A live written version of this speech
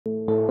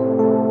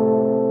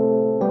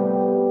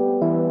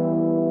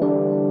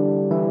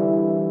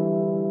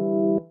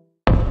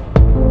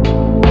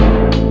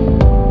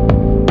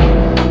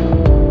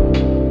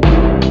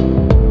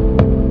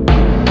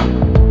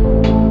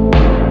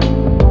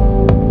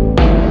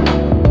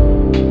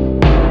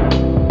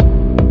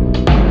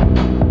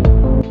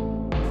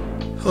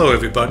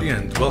everybody,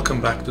 and welcome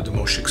back to the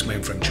MOSHIX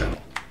mainframe channel.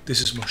 This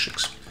is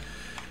MOSHIX.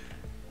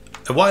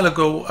 A while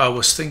ago I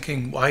was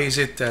thinking, why is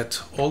it that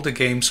all the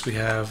games we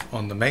have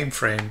on the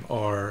mainframe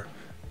are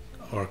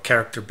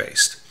character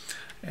based?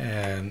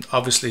 And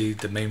obviously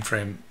the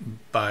mainframe,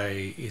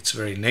 by its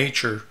very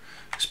nature,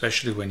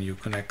 especially when you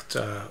connect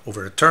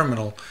over a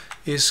terminal,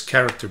 is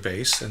character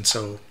based, and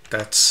so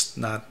that's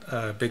not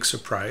a big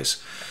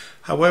surprise.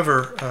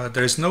 However,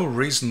 there is no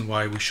reason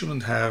why we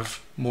shouldn't have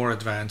more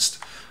advanced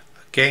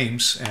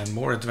games and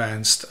more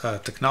advanced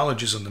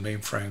technologies on the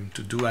mainframe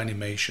to do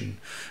animation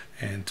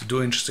and to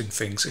do interesting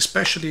things,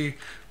 especially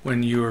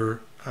when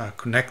you're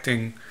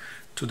connecting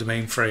to the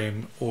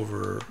mainframe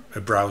over a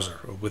browser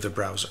or with a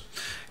browser.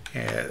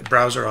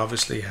 Browser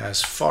obviously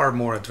has far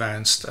more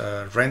advanced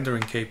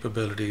rendering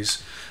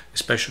capabilities,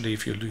 especially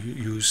if you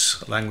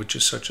use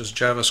languages such as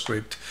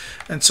JavaScript.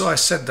 And so I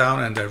sat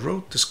down and I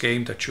wrote this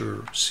game that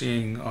you're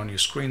seeing on your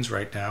screens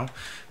right now.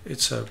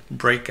 It's a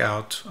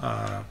Breakout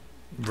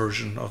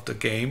version of the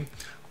game,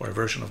 or a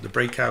version of the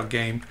Breakout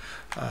game,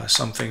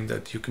 something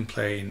that you can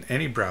play in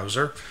any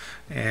browser.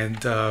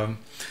 And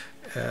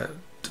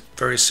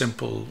very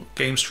simple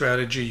game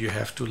strategy. You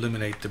have to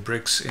eliminate the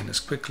bricks in as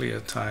quickly a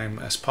time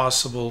as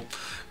possible.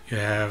 You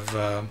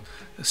have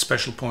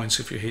special points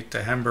if you hit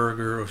the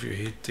hamburger or if you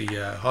hit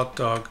the hot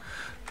dog.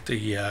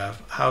 The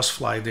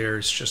housefly there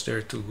is just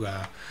there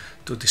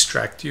to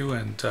distract you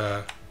and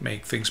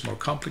make things more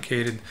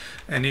complicated.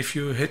 And if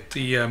you hit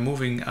the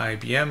moving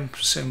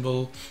IBM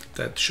symbol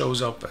that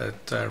shows up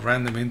at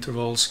random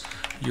intervals,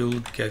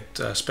 you'll get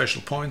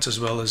special points, as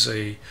well as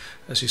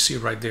as you see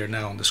right there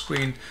now on the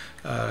screen,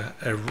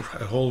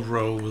 a whole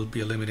row will be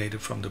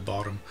eliminated from the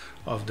bottom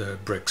of the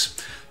bricks.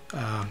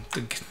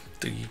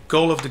 The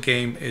goal of the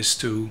game is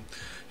to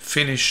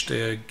finish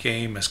the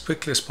game as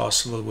quickly as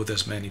possible with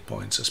as many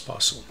points as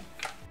possible.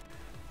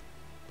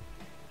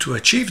 To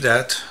achieve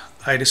that,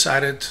 I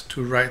decided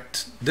to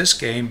write this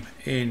game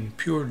in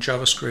pure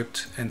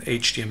JavaScript and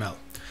HTML.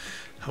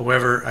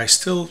 However, I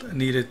still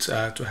needed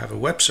to have a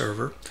web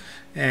server,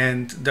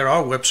 and there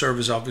are web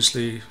servers,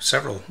 obviously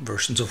several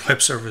versions of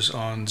web servers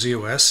on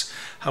z/OS.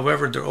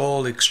 However, they're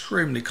all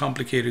extremely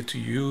complicated to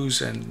use,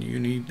 and you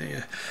need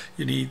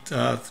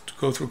to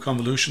go through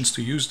convolutions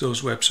to use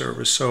those web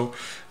servers. So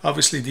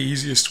obviously the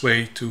easiest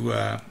way to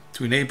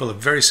enable a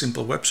very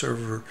simple web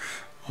server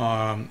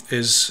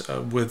is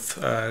with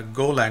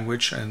Go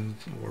language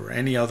or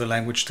any other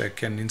language that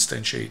can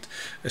instantiate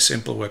a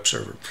simple web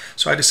server.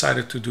 So I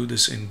decided to do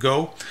this in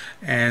Go,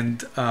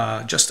 and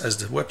just as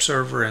the web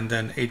server, and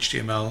then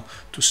HTML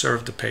to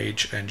serve the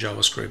page, and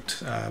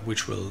JavaScript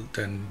which will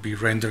then be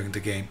rendering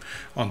the game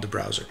on the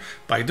browser.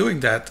 By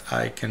doing that,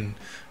 I can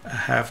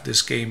have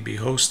this game be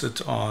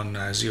hosted on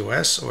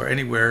z/OS or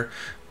anywhere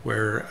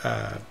where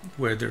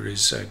there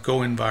is a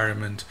Go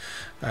environment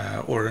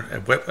or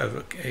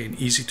an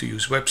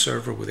easy-to-use web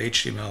server with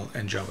HTML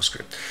and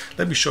JavaScript.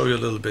 Let me show you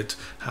a little bit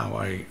how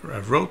I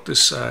wrote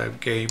this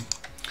game.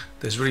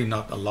 There's really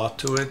not a lot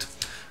to it.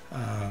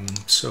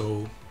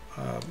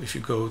 If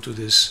you go to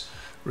this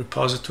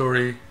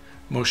repository,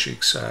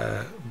 MOSHIX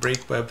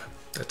Breakweb,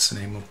 that's the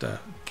name of the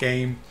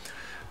game.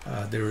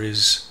 There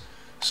is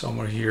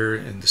somewhere here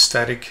in the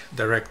static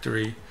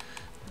directory,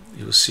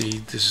 you'll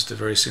see this is the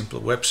very simple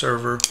web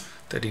server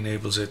that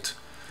enables it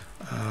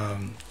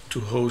to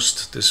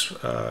host this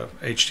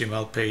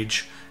HTML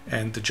page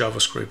and the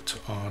JavaScript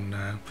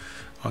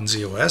on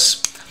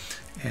z/OS.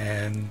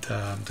 And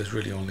there's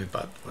really only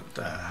about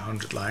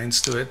 100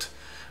 lines to it.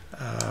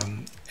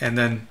 And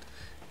then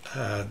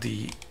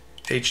the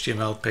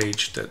HTML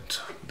page, the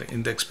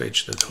index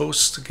page that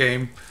hosts the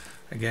game,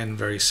 again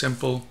very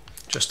simple,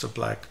 just a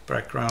black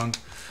background.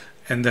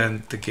 And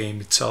then the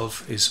game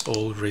itself is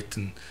all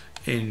written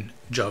in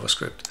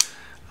JavaScript.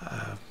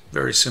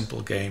 Very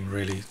simple game,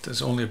 really.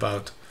 There's only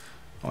about,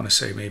 I want to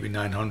say, maybe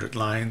 900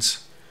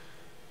 lines,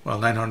 well,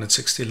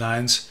 960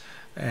 lines,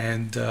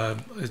 and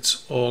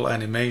it's all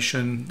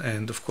animation,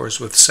 and of course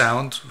with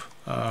sound,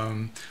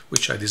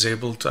 which I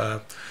disabled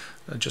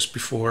just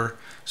before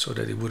so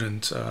that it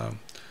wouldn't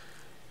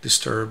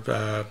disturb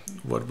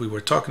what we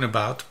were talking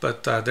about.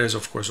 But there's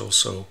of course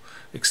also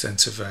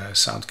extensive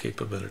sound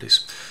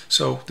capabilities.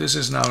 So this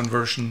is now in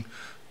version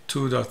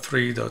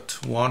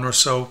 2.3.1 or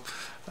so.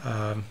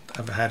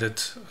 I've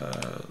added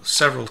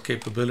several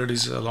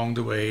capabilities along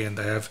the way, and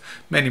I have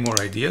many more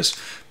ideas,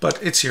 but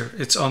it's here,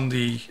 it's on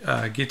the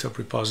GitHub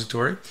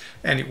repository,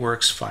 and it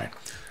works fine.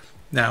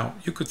 Now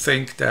you could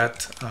think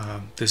that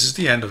this is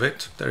the end of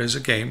it. There is a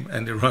game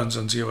and it runs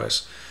on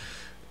z/OS,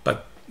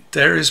 but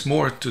there is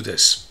more to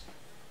this.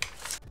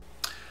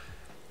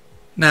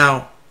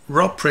 Now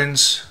Rob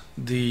Prince,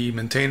 the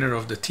maintainer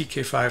of the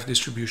TK5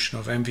 distribution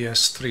of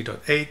MVS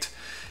 3.8,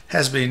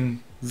 has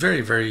been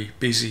very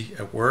busy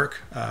at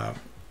work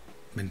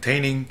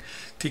maintaining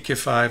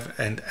TK5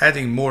 and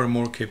adding more and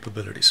more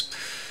capabilities.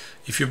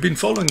 If you've been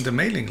following the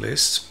mailing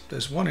lists,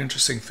 there's one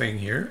interesting thing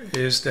here,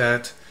 is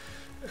that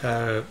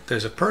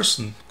there's a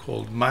person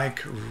called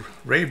Mike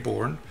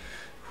Rayborn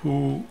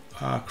who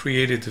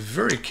created a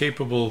very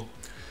capable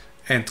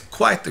and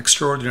quite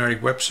extraordinary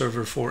web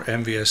server for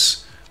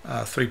MVS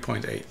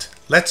 3.8.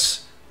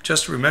 Let's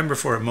just remember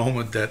for a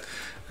moment that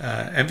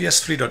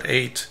MVS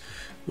 3.8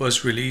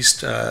 was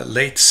released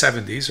late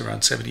 70s,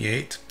 around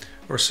 78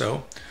 or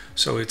so.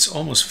 So it's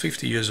almost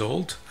 50 years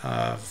old,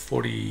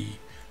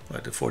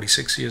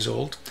 46 years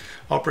old.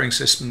 Operating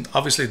system,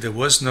 obviously there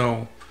was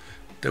no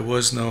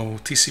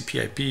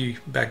TCP/IP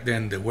back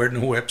then. There were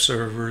no web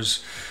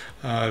servers.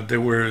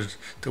 There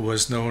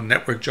was no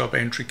network job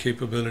entry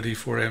capability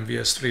for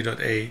MVS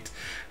 3.8.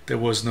 There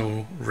was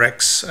no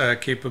REX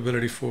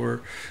capability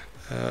for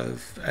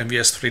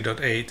MVS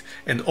 3.8,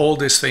 and all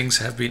these things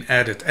have been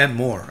added, and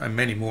more, and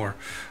many more,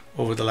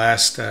 over the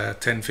last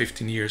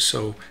 10-15 years.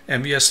 So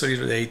MVS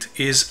 3.8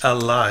 is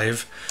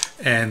alive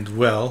and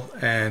well,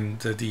 and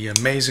the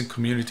amazing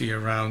community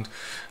around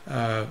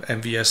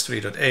MVS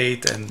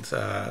 3.8 and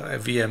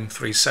VM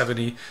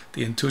 370,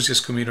 the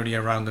enthusiast community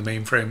around the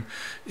mainframe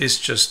is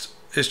just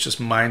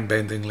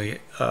mind-bendingly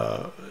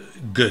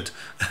good,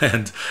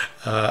 and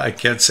I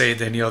can't say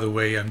it any other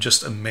way. I'm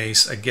just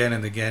amazed again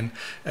and again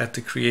at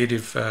the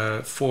creative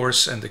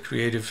force and the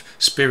creative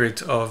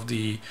spirit of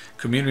the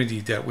community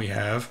that we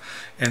have.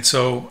 And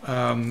so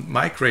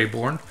Mike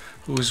Rayborn,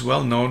 who is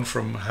well known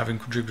from having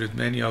contributed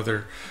many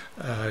other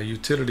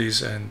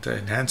utilities and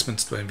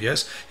enhancements to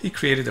MVS, he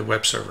created a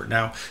web server.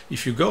 Now,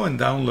 if you go and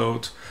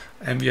download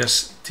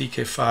MVS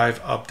TK5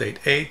 Update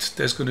 8,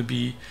 there's going to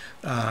be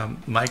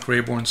Mike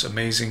Rayborn's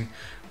amazing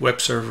web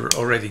server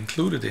already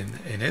included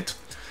in it,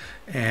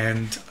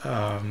 and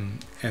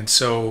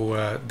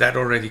so that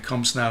already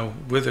comes now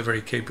with a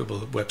very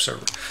capable web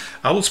server.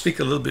 I will speak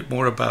a little bit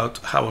more about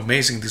how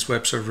amazing this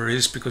web server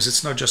is, because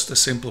it's not just a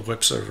simple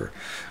web server.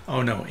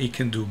 Oh no, it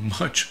can do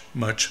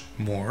much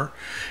more,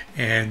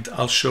 and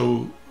I'll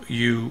show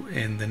you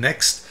in the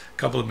next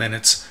couple of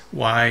minutes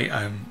why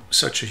I'm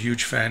such a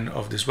huge fan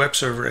of this web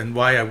server, and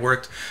why I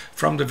worked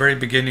from the very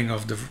beginning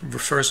of the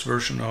first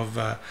version of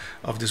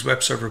this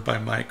web server by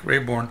Mike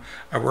Rayborn.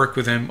 I worked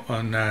with him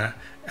on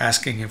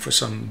asking him for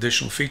some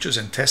additional features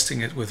and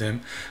testing it with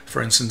him.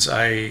 For instance,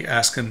 I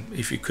asked him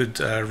if he could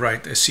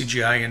write a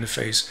CGI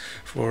interface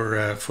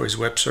for his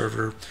web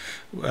server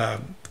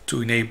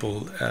to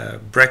enable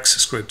Brex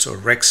scripts or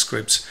Rex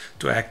scripts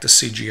to act as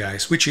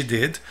CGIs, which he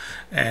did,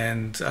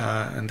 and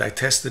I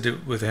tested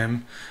it with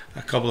him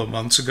a couple of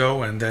months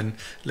ago, and then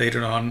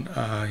later on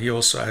he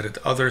also added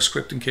other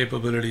scripting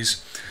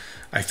capabilities.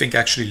 I think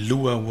actually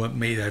Lua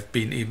may have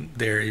been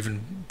there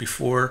even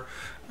before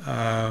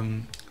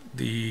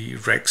the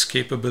Rex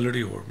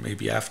capability, or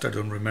maybe after, I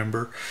don't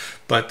remember.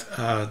 But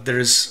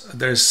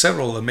there's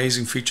several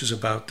amazing features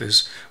about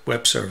this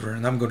web server,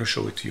 and I'm going to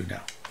show it to you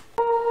now.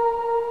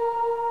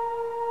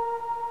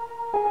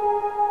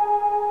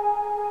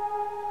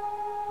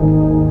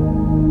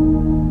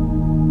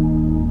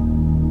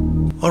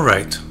 All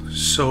right,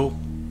 so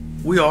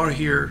we are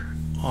here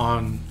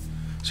on,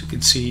 as you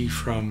can see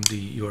from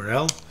the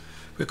URL,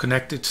 we're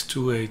connected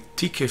to a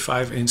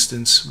TK5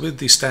 instance with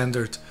the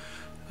standard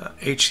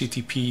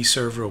HTTP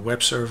server or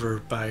web server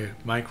by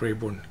Mike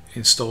Rayborn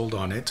installed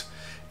on it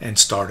and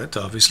started,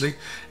 obviously,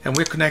 and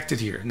we're connected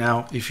here.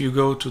 Now, if you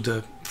go to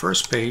the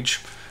first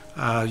page,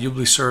 you'll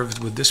be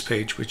served with this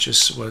page, which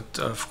is what,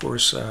 of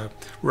course,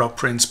 Rob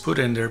Prince put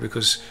in there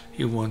because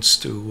he wants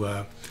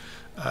to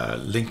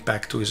link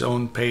back to his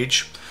own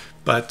page.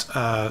 But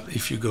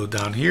if you go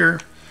down here,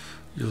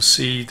 you'll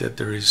see that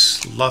there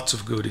is lots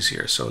of goodies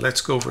here. So let's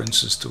go, for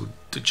instance, to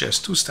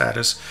Jest2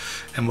 status.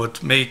 And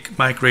what Mike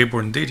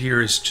Rayborn did here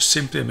is just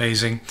simply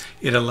amazing.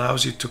 It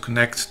allows you to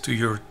connect to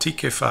your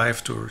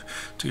TK5,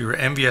 to your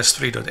MVS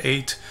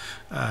 3.8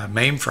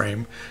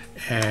 mainframe,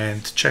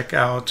 and check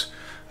out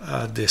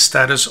the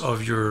status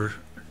of your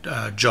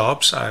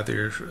jobs,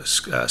 either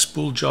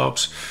spool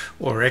jobs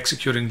or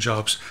executing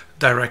jobs,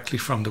 directly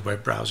from the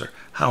web browser.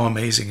 How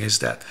amazing is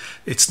that?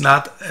 It's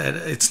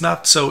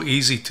not so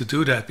easy to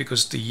do that,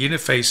 because the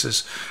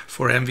interfaces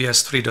for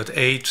MVS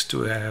 3.8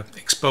 to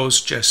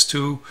expose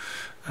Jest2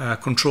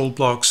 control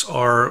blocks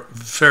are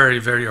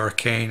very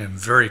arcane and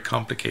very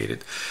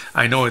complicated.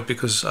 I know it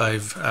because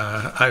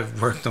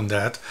I've worked on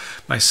that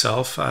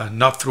myself,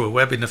 not through a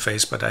web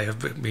interface, but I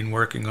have been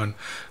working on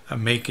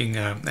making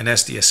an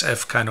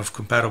SDSF kind of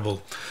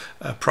compatible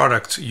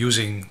product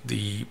using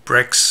the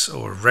Brex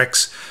or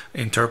Rex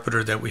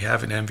interpreter that we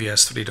have in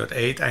MVS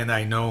 3.8, and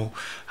I know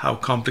how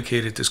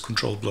complicated these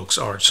control blocks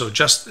are. So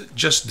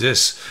just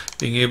this,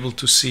 being able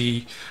to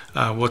see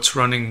what's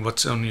running,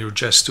 what's on your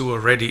Jest2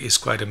 already is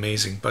quite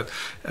amazing. But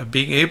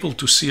being able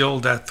to see all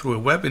that through a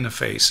web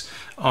interface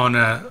on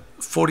a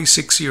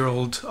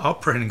 46-year-old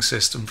operating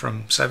system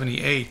from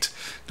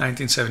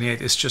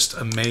 1978 is just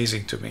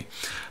amazing to me.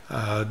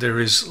 There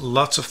is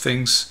lots of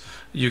things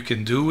you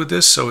can do with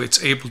this, so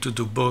it's able to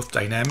do both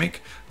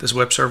dynamic. This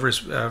web server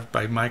is,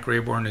 by Mike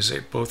Rayborn, is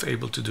both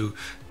able to do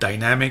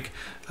dynamic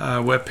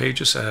web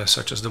pages,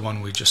 such as the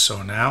one we just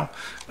saw now,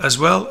 as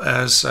well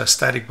as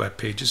static web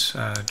pages,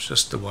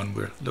 just the one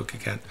we're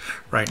looking at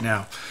right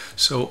now.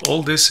 So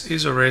all this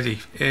is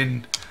already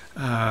in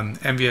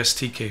MVS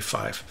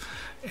TK5.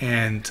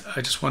 And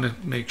I just want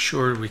to make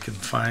sure we can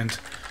find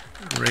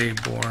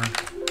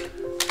Rayborn.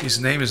 His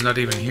name is not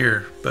even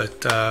here,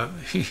 but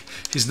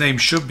his name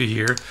should be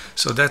here.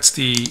 So that's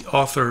the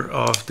author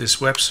of this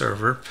web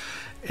server,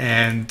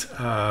 and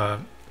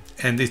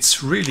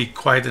it's really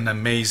quite an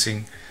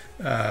amazing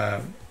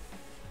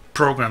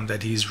program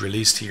that he's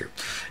released here.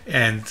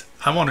 And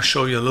I want to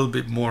show you a little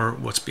bit more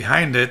what's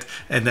behind it,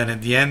 and then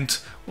at the end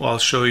I'll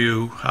show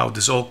you how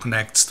this all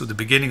connects to the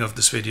beginning of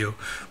this video,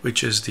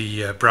 which is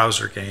the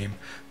browser game,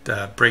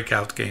 the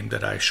Blackout game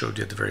that I showed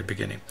you at the very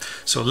beginning.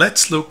 So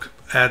let's look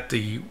at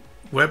the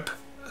web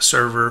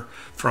server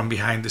from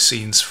behind the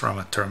scenes from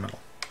a terminal.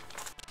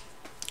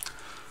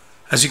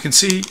 As you can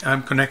see,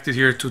 I'm connected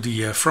here to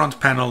the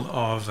front panel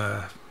of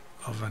an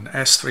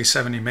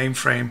S370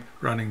 mainframe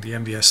running the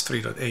MVS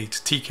 3.8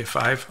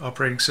 TK5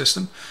 operating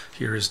system.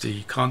 Here is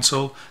the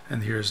console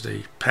and here's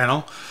the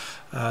panel.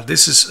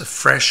 This is a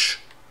fresh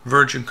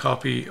version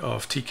copy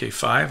of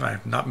TK5. I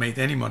have not made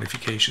any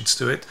modifications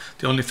to it.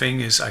 The only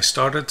thing is I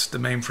started the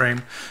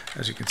mainframe,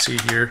 as you can see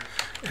here,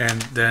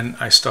 and then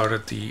I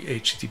started the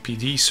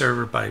HTTPD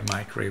server by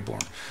Mike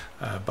Rayborn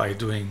by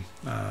doing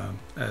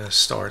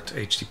start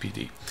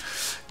HTTPD.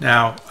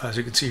 Now, as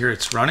you can see here,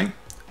 it's running,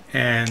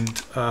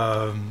 and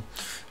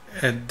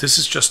this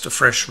is just a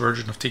fresh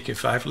version of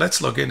TK5.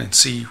 Let's log in and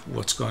see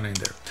what's going in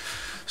there.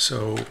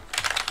 So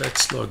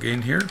let's log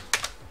in here.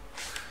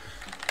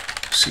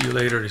 See you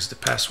later is the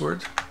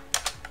password.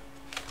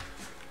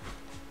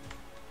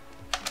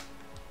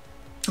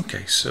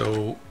 Okay,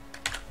 so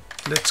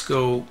let's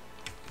go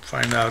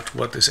find out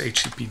what this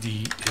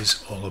HTTPD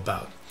is all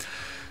about.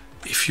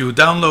 If you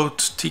download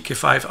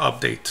TK5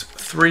 Update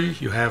 3,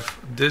 you have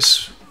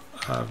this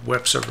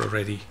web server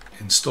already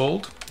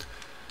installed.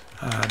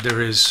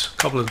 There is a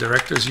couple of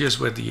directories.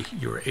 Here's where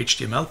your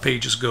HTML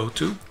pages go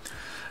to.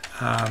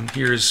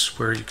 Here's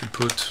where you can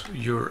put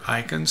your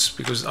icons,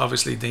 because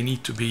obviously they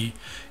need to be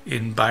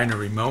in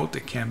binary mode. They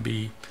can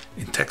be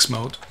in text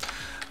mode.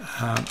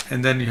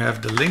 And then you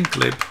have the link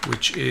lib,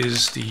 which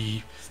is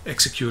the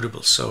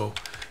executable. So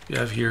you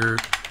have here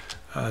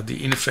the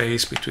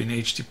interface between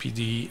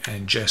HTTPD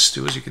and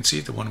Jest2, as you can see,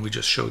 the one we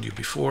just showed you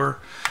before.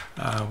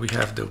 We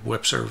have the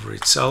web server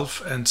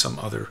itself and some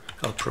other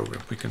help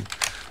program. We can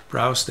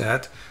browse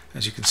that.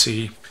 As you can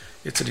see,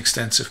 it's an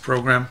extensive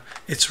program.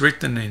 It's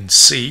written in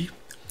C.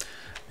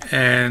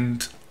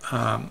 And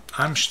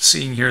I'm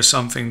seeing here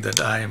something that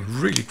I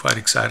am really quite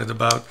excited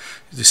about.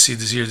 You see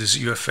this here, this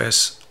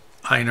UFS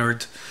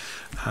inerd.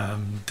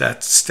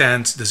 This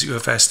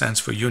UFS stands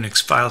for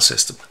Unix file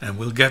system, and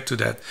we'll get to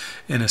that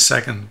in a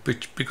second,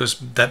 because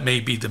that may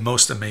be the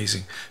most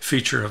amazing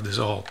feature of this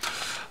all.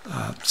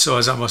 So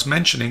as I was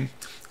mentioning,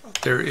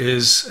 there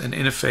is an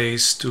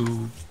interface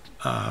to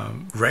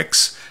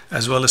Rex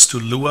as well as to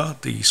Lua,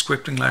 the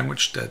scripting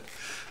language that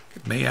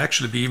it may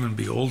actually even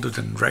be older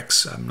than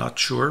Rex, I'm not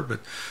sure,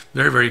 but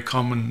very, very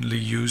commonly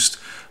used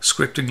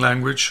scripting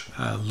language.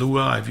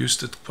 Lua, I've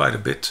used it quite a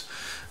bit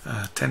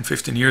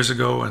 10-15 years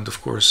ago, and of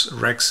course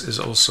Rex is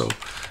also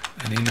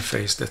an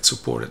interface that's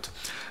supported.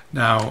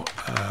 Now,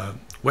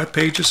 web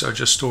pages are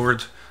just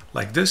stored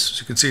like this. As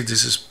you can see,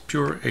 this is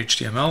pure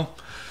HTML.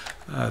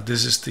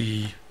 This is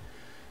the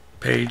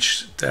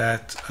page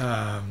that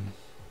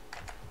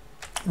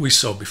we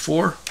saw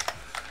before,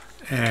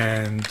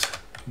 and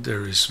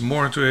there is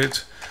more to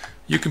it.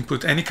 You can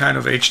put any kind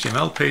of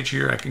HTML page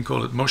here. I can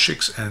call it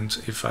Moshix, and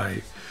if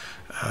I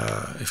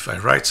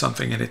write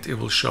something in it, it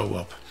will show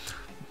up.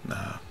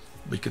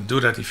 We can do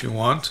that if you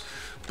want,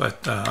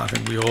 but I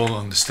think we all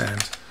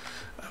understand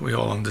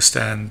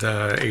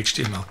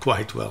HTML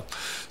quite well.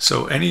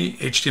 So any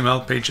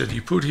HTML page that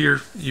you put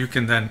here, you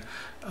can then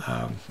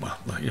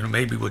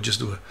maybe we'll just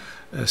do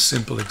a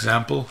simple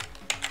example.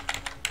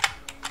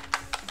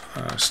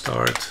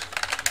 Start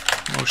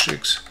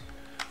Moshix.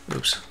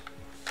 Oops.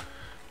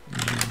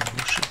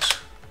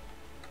 Moshix.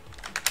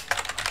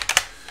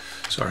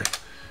 Sorry.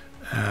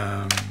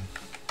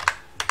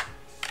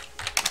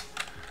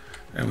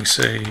 And we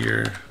say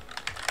here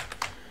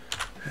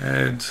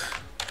head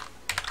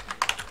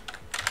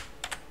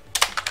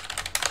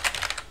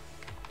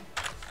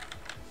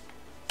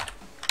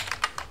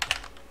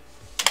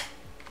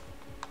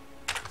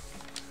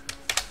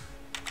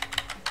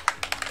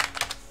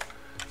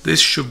this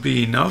should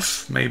be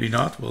enough, maybe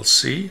not, we'll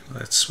see.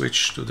 Let's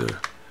switch to the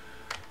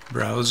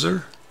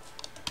browser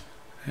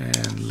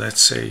and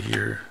let's say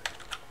here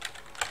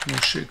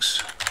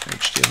Moshix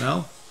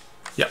HTML.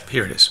 Yep,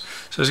 here it is.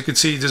 So as you can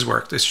see, this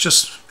worked. It's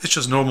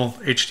just normal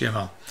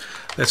HTML.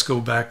 Let's go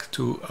back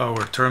to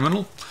our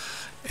terminal,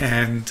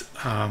 and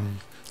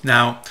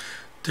now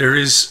there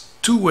is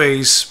two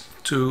ways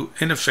to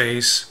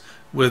interface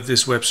with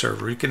this web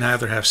server. You can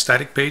either have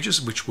static pages,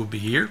 which will be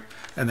here,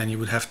 and then you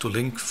would have to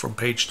link from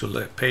page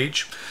to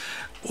page,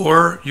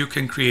 or you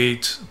can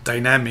create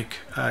dynamic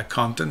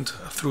content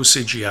through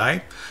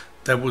CGI.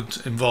 That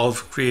would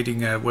involve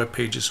creating web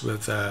pages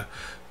with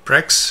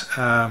Brex,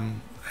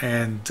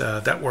 and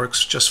that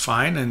works just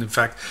fine. And in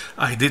fact,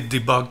 I did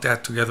debug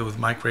that together with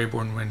Mike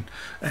Rayborn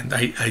and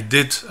I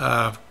did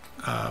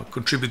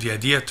contribute the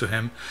idea to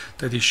him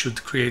that he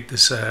should create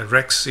this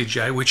Rex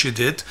CGI, which he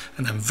did,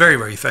 and I'm very,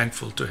 very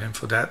thankful to him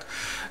for that.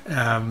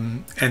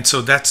 And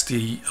so that's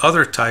the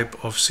other type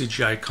of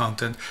CGI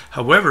content.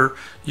 However,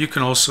 you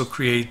can also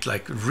create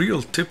like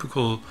real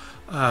typical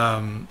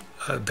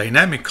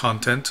dynamic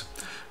content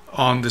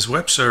on this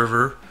web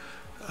server,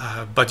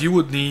 but you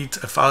would need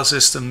a file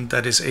system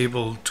that is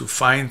able to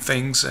find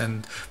things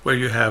and where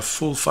you have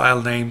full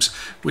file names,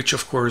 which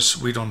of course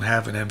we don't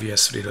have in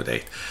MVS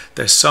 3.8.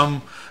 There's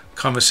some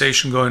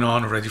conversation going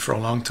on already for a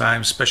long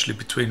time, especially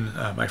between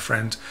my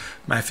friend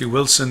Matthew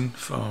Wilson,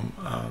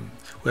 from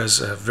who has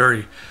a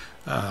very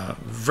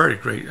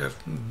great,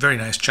 very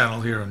nice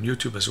channel here on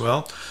YouTube as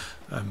well,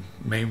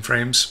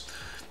 Mainframes,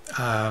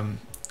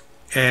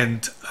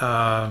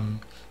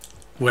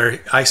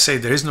 where I say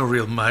there is no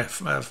real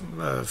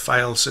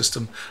file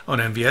system on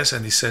MVS,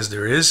 and he says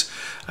there is.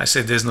 I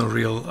say there's no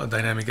real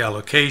dynamic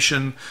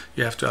allocation.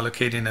 You have to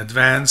allocate in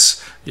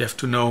advance. You have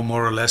to know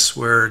more or less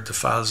where the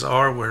files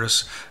are,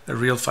 whereas a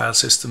real file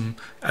system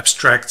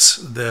abstracts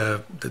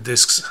the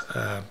disks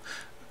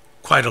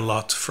quite a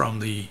lot from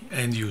the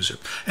end user.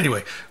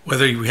 Anyway,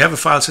 whether we have a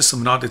file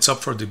system or not, it's up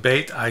for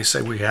debate. I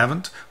say we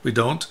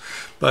don't.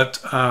 But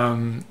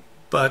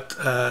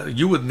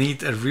you would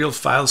need a real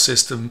file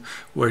system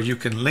where you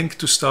can link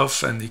to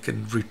stuff and you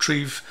can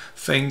retrieve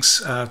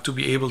things to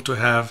be able to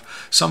have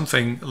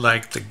something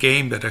like the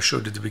game that I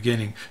showed at the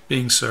beginning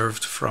being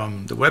served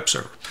from the web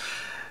server.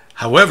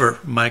 However,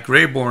 Mike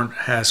Rayborn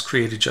has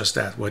created just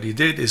that. What he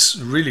did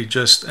is really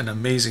just an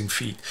amazing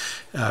feat.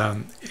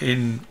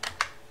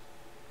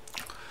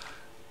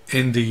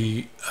 In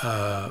the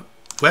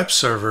web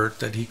server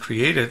that he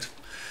created,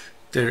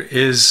 there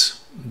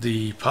is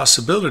the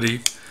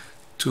possibility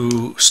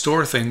to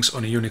store things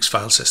on a Unix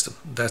file system.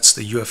 That's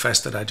the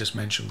UFS that I just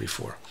mentioned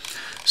before.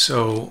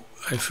 So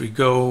if we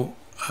go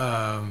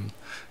and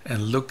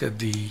look at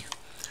the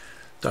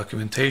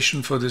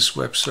documentation for this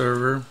web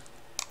server,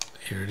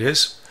 here it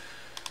is,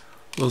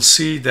 we'll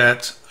see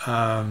that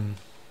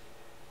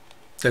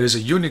there is a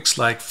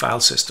Unix-like file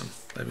system.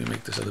 Let me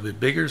make this a little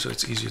bit bigger so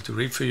it's easier to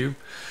read for you.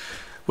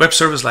 Web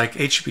servers like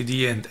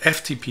HTTPD and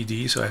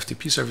FTPD, so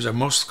FTP servers, are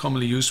most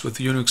commonly used with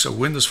Unix or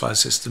Windows file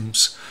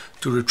systems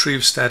to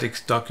retrieve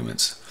static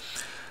documents.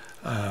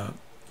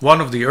 One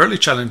of the early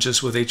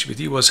challenges with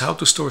HTTPD was how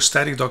to store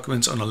static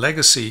documents on a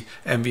legacy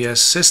MVS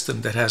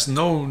system that has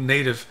no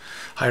native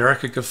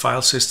hierarchical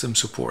file system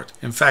support.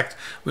 In fact,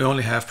 we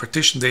only have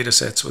partitioned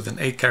datasets with an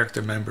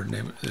 8-character member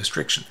name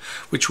restriction,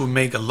 which will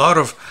make a lot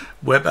of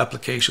web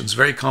applications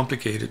very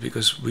complicated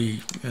because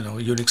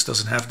Unix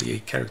doesn't have the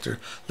 8-character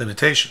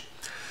limitation.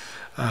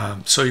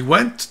 So he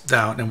went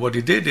down, and what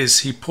he did is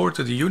he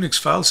ported the Unix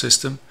file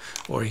system,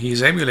 or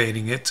he's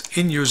emulating it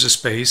in user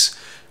space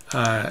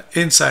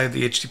inside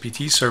the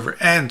HTTP server,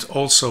 and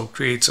also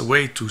creates a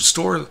way to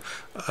store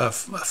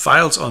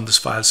files on this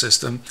file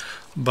system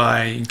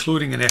by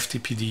including an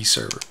FTPD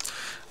server.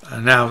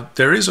 Now,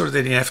 there is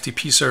already an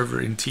FTP server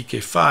in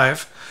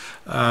TK5,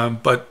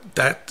 but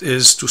that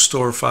is to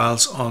store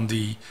files on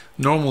the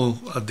normal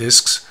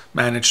disks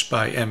managed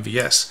by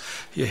MVS.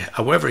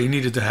 However, he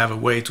needed to have a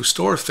way to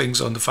store things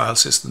on the file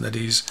system that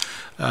he's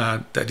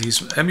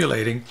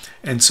emulating,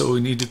 and so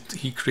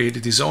he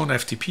created his own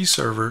FTP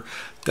server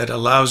that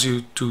allows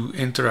you to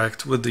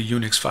interact with the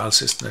Unix file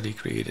system that he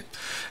created.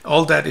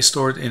 All that is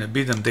stored in a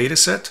BIDAM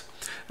dataset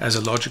as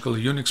a logical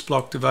Unix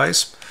block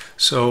device.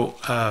 So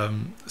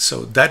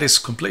that is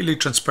completely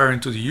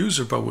transparent to the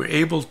user, but we're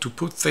able to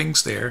put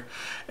things there,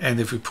 and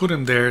if we put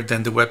them there,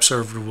 then the web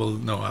server will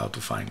know how to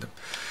find them.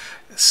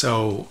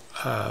 So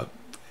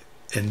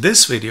in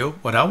this video,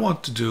 what I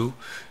want to do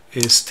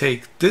is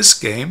take this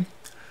game,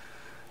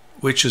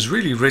 which is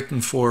really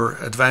written for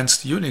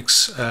advanced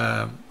Unix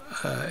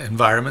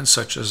environments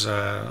such as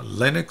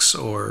Linux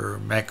or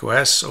Mac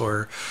OS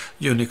or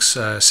Unix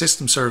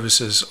system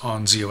services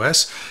on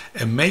ZOS,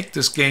 and make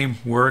this game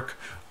work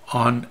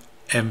on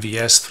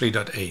MVS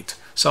 3.8,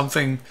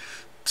 something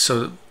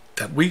so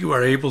that we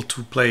were able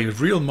to play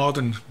real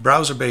modern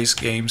browser-based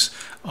games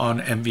on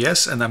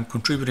MVS, and I'm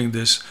contributing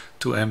this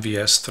to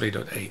MVS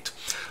 3.8.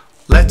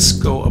 Let's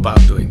go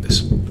about doing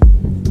this.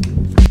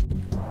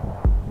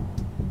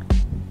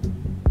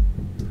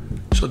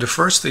 So the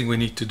first thing we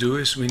need to do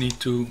is we need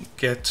to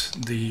get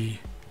the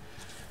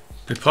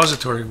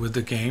repository with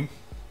the game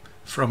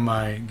from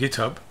my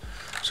GitHub.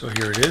 So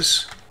here it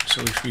is.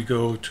 So if we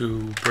go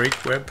to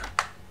breakweb,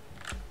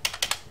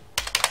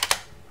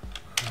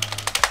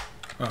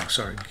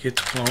 git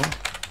clone.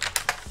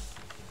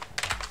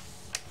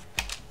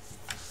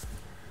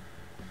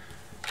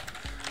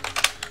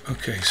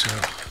 Okay, so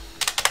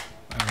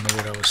I don't know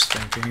what I was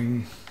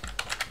thinking.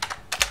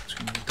 Let's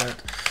remove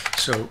that.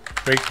 So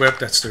breakweb,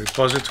 that's the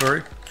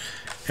repository,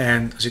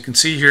 and as you can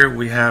see here,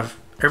 we have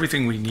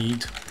everything we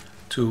need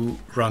to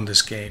run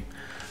this game.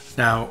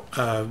 Now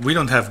we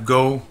don't have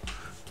Go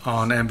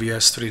on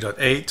MVS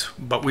 3.8,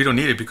 but we don't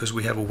need it because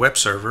we have a web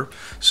server.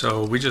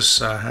 So we just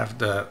have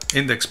the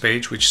index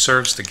page which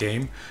serves the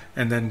game,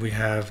 and then we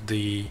have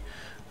the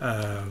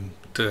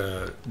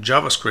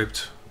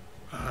JavaScript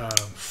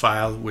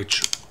file,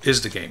 which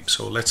is the game.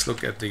 So let's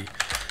look at the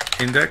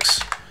index.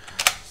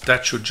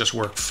 That should just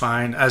work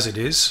fine as it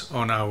is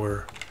on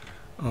our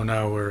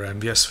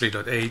MVS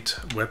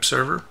 3.8 web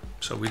server.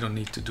 So we don't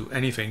need to do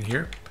anything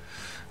here.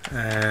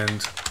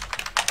 And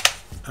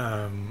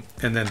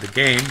then the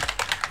game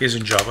is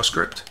in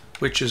JavaScript,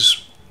 which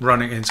is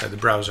running inside the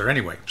browser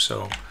anyway.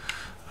 So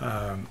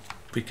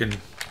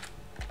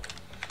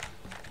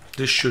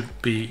this should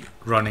be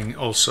running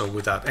also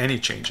without any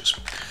changes.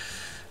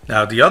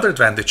 Now, the other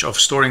advantage of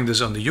storing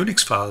this on the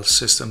UNIX file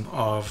system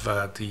of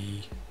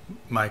the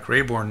Mike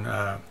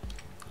Rayborn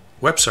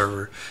web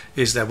server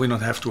is that we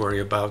don't have to worry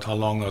about how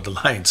long are the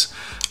lines.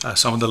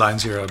 Some of the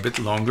lines here are a bit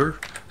longer,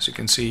 as you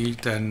can see,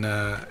 than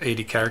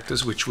 80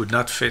 characters, which would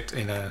not fit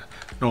in a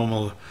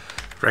normal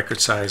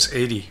record size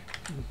 80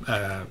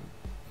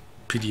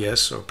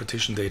 PDS or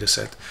partition data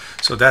set.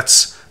 So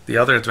that's the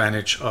other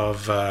advantage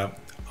of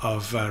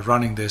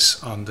running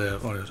this on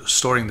or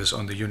storing this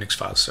on the UNIX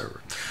file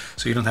server.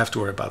 So you don't have to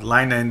worry about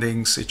line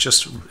endings. It's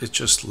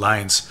just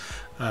lines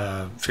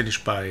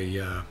finished by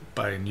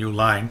a new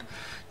line,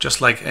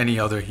 just like any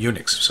other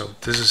Unix. So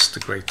this is the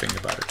great thing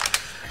about it.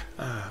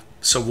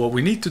 So what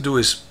we need to do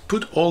is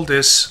put all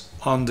this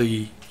on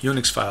the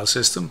UNIX file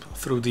system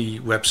through the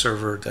web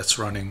server that's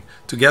running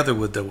together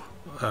with the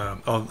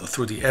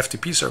through the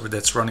FTP server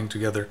that's running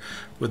together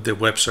with the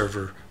web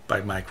server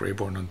by Mike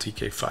Rayborn on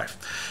TK5.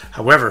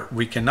 However,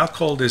 we cannot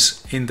call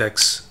this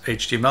index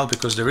HTML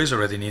because there is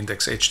already an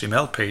index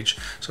HTML page.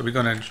 So we're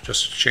going to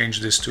just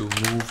change this to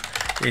move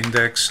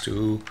index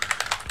to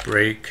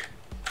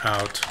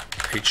breakout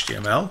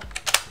HTML.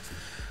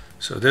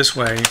 So this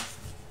way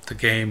the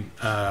game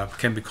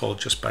can be called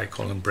just by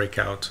calling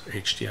breakout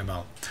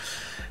HTML.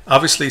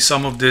 Obviously,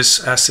 some of these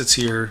assets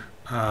here,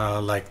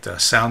 like the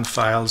sound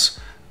files,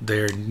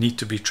 they need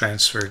to be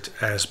transferred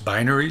as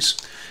binaries,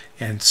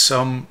 and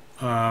some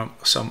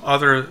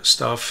other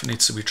stuff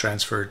needs to be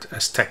transferred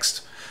as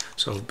text.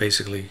 So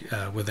basically,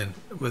 with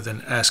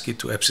an ASCII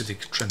to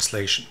EBCDIC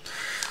translation.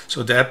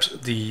 So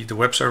the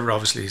web server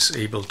obviously is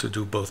able to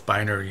do both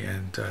binary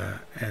and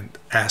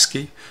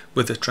ASCII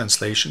with the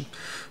translation.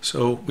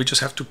 So we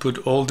just have to put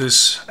all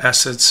these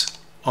assets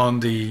on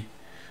the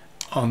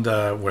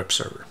web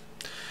server.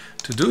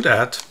 To do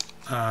that,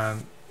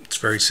 it's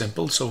very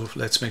simple. So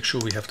let's make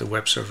sure we have the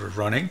web server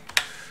running.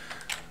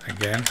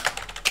 Again,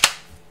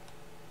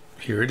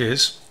 here it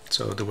is.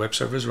 So the web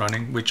server is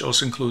running, which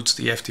also includes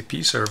the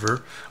FTP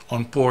server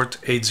on port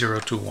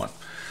 8021.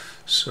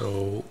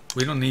 So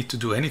we don't need to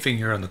do anything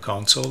here on the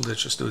console.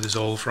 Let's just do this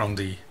all from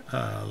the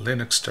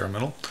Linux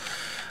terminal.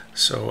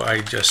 So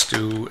I just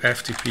do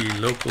FTP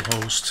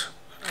localhost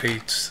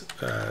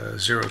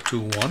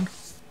 8021,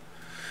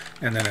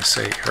 and then I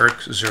say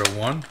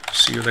herc01.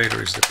 See you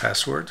later is the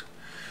password.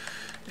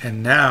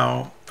 And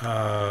now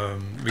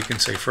we can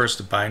say first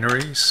the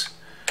binaries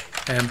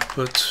and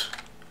put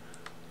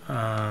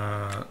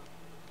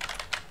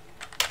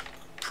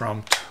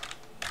prompt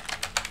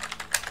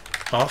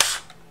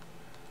off.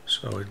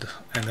 So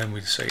and then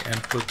we say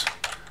input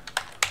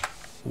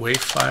WAV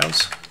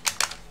files.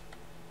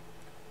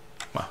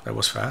 Wow, that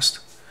was fast.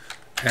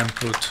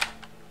 Input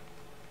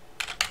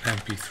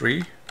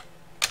MP3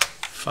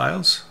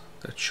 files.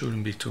 That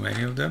shouldn't be too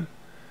many of them.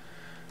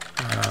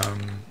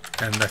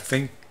 And I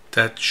think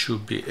that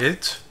should be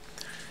it.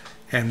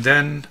 And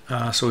then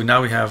so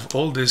now we have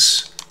all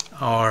this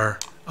are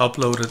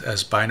uploaded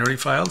as binary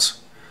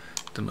files.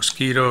 The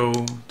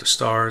mosquito, the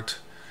start,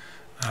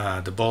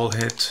 the ball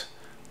hit,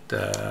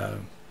 the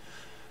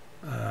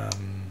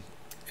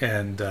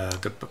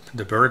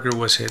burger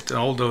was hit, and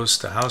all those,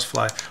 the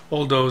housefly,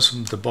 all those,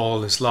 the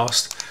ball is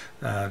lost,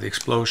 the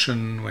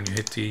explosion when you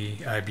hit the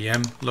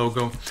IBM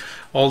logo,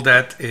 all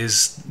that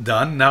is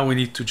done. Now we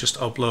need to just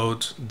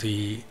upload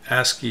the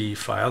ASCII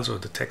files or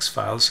the text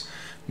files,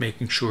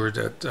 making sure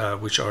that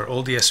which are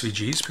all the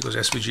SVGs, because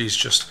SVG is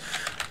just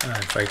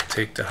if I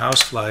take the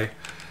housefly,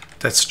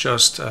 that's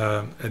just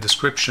a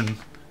description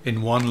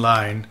in one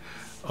line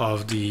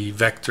of the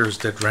vectors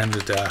that render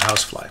the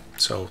housefly.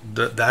 So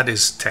that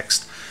is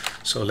text.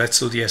 So let's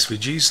do the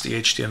SVGs, the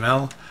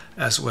HTML,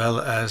 as well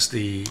as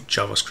the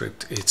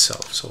JavaScript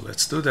itself. So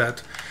let's do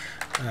that.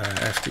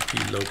 FTP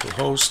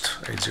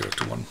localhost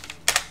 8021.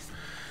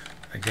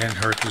 Again,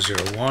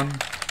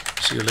 herc01.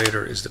 See you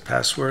later is the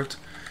password.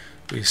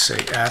 We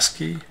say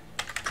ASCII,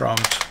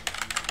 prompt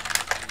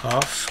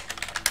off,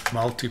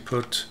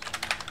 multiput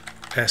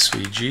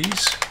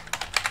SVGs.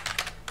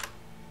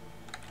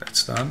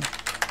 That's done.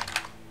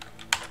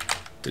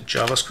 The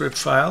JavaScript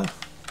file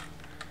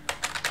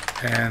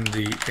and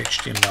the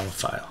HTML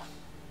file.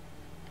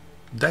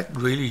 That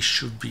really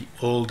should be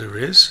all there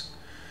is.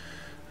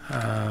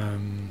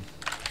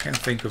 Can't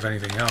think of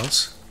anything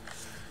else.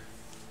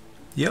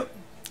 Yep,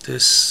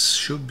 this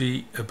should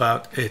be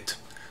about it.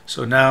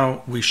 So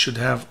now we should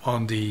have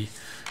on the,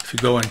 if you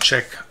go and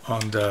check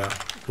on the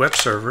web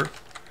server,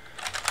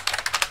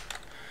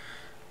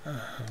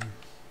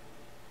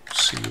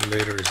 see you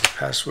later is the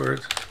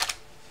password.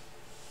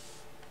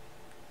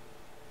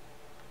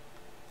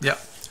 Yeah,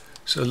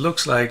 so it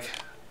looks like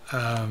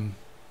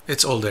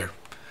it's all there.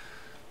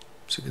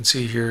 So you can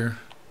see here,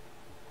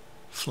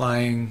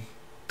 flying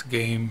the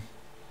game.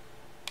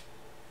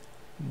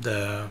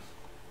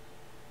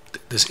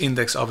 This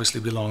index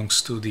obviously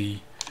belongs to the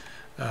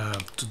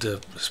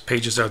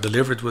pages that are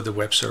delivered with the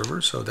web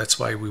server, so that's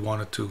why we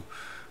wanted to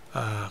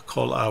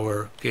call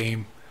our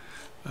game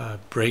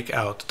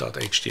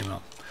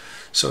breakout.html.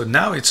 So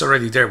now it's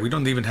already there. We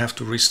don't even have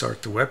to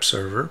restart the web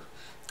server.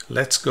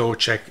 Let's go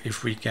check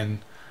if we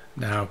can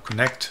now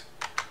connect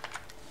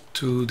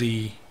to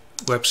the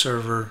web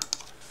server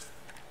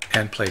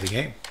and play the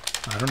game.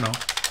 I don't know.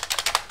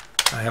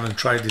 I haven't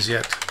tried this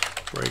yet.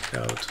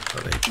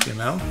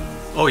 Breakout.html.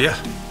 Oh yeah.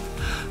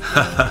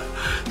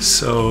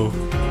 So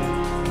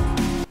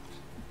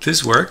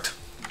this worked.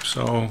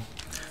 So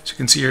as you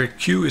can see here,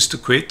 Q is to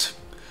quit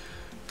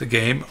the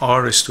game,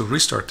 R is to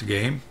restart the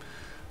game,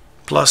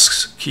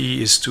 plus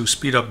key is to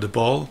speed up the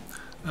ball,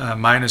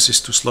 minus is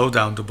to slow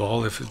down the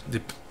ball. If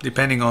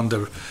depending on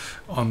the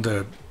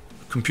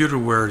computer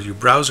where your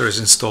browser is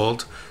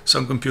installed,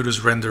 some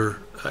computers render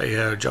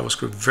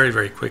JavaScript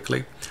very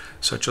quickly,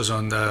 such as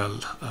on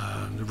the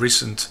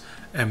recent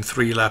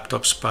M3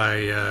 laptops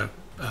by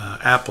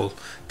Apple.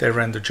 They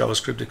render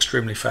JavaScript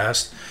extremely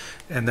fast,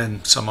 and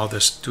then some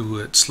others do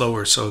it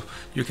slower, so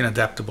you can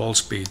adapt the ball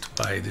speed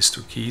by these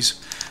two keys.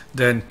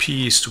 Then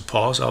P is to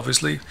pause,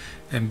 obviously,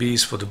 and B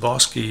is for the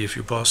boss key. If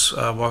your boss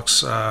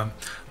walks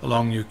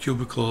along your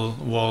cubicle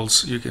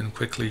walls, you can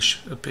quickly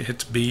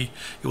hit B.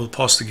 It will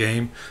pause the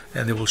game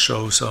and it will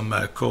show some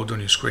code on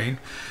your screen.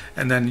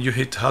 And then you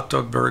hit Hot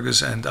Dog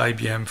Burgers and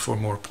IBM for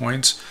more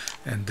points.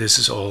 And this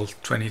is all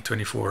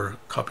 2024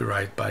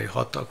 copyright by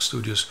Hot Dog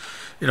Studios.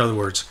 In other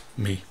words,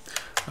 me.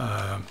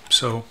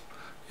 So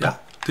yeah,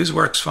 this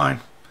works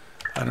fine.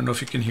 I don't know if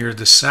you can hear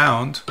the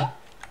sound.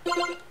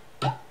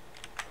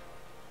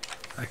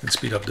 I can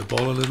speed up the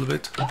ball a little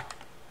bit.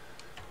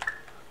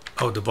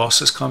 Oh, the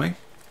boss is coming.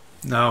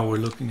 Now we're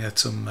looking at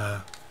some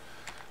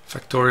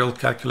factorial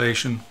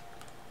calculation.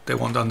 They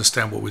won't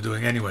understand what we're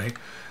doing anyway.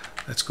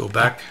 Let's go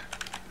back,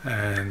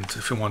 and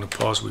if we want to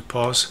pause, we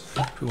pause.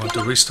 If we want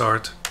to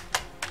restart,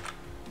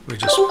 we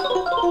just...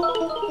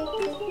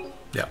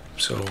 Yeah,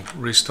 so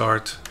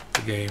restart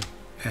the game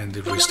and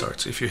it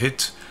restarts. If you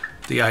hit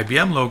the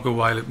IBM logo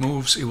while it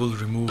moves, it will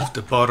remove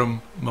the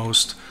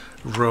bottommost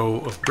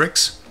row of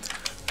bricks,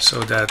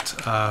 so that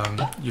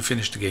you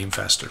finish the game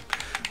faster.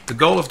 The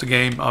goal of the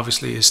game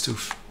obviously is to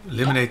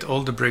eliminate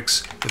all the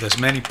bricks with as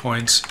many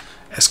points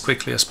as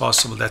quickly as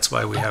possible. That's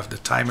why we have the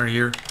timer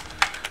here,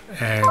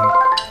 and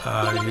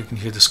you can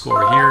hear the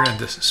score here, and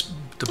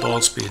the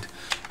ball speed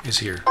is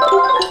here.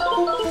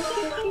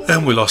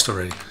 And we lost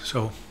already.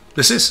 So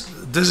this is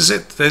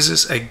it. This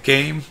is a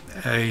game,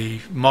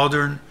 a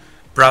modern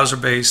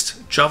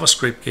browser-based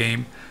JavaScript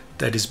game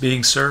that is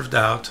being served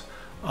out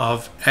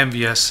of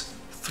MVS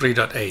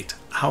 3.8.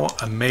 How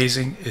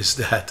amazing is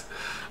that?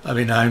 I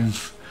mean, I'm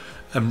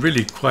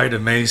really quite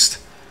amazed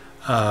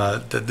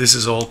that this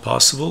is all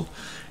possible,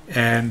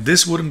 and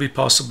this wouldn't be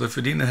possible if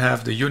we didn't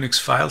have the UNIX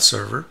file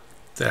server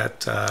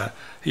that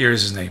here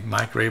is his name,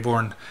 Mike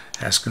Rayborn,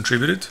 has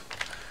contributed,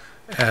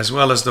 as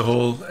well as the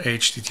whole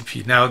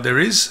HTTP. Now there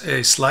is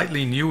a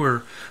slightly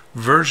newer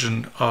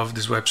version of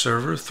this web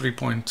server,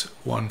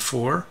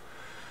 3.14.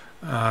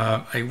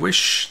 I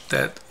wish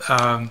that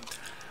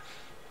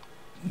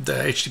the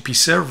HTTP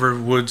server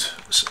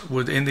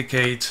would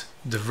indicate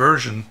the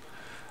version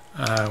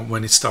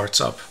when it starts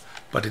up,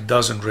 but it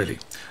doesn't really.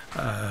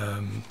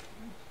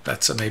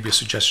 That's maybe a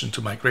suggestion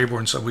to Mike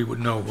Rayborn, so we would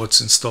know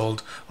what's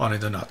installed on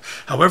it or not.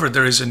 However,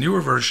 there is a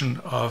newer version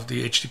of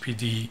the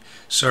HTTPD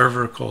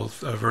server called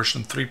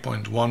version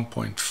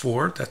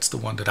 3.1.4. That's the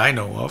one that I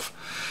know of,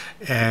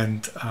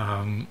 and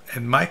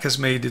Mike has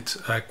made it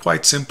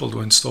quite simple to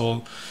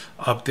install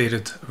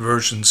updated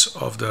versions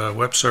of the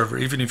web server,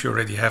 even if you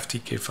already have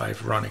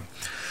TK5 running.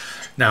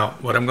 Now,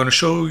 what I'm going to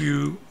show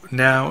you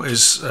now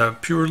is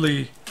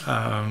purely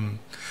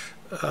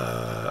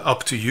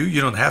up to you.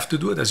 You don't have to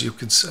do it. As you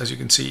can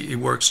see, it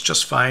works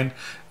just fine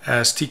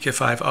as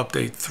TK5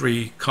 update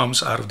 3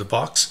 comes out of the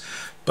box.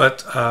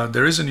 But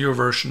there is a newer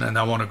version, and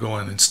I want to go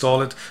and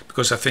install it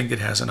because I think it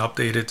has an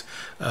updated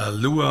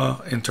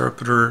Lua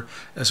interpreter,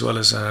 as well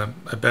as a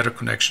better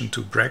connection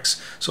to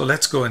Brex. So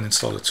let's go and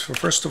install it. So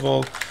first of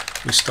all,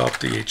 we stop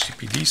the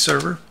HTTPD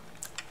server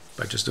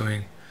by just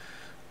doing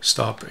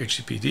stop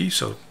HTTPD.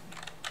 So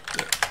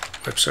the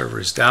web server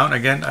is down.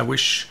 Again, I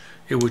wish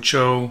it would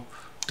show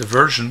the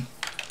version,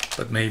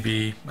 but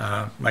maybe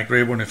Mike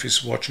Rayborn, if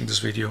he's watching this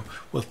video,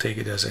 will take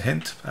it as a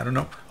hint. I don't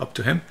know, up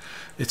to him.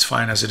 It's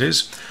fine as it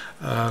is.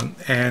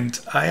 And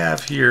I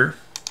have here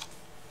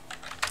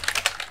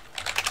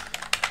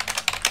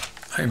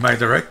in my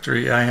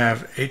directory, I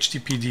have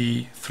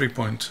HTTPD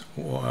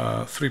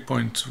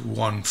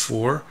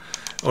 3.14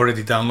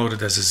 already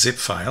downloaded as a zip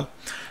file,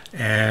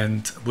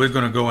 and we're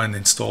going to go and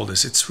install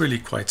this. It's really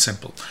quite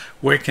simple.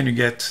 Where can you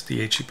get the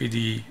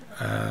HTTPD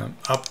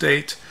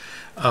update?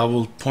 I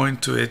will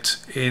point to it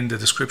in the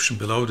description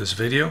below this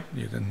video.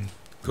 You can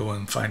go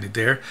and find it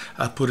there.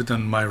 I'll put it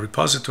on my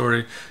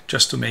repository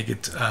just to make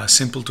it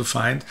simple to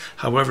find.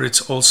 However,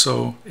 it's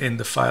also in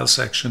the file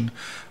section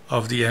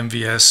of the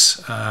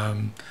MVS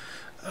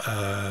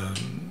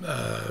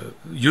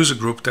user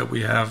group that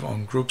we have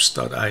on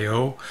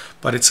groups.io,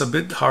 but it's a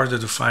bit harder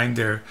to find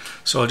there,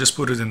 so I'll just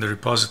put it in the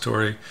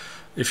repository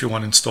if you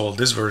want to install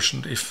this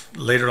version. If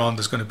later on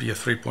there's going to be a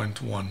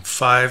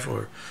 3.15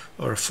 or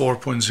a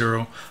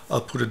 4.0,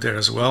 I'll put it there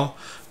as well.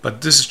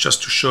 But this is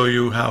just to show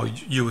you how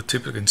you would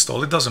typically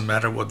install. It doesn't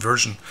matter what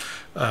version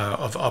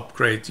of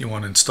upgrade you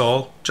want to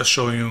install, just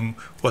showing you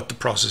what the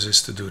process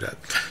is to do that.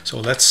 So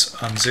let's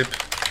unzip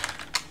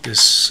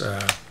this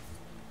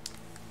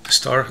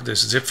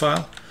this zip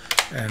file,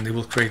 and it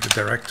will create a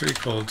directory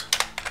called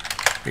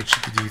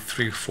HTTPD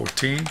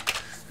 314.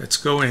 Let's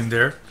go in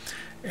there,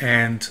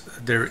 and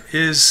there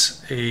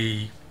is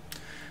a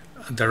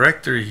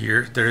directory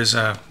here. There is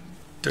a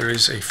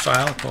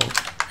file called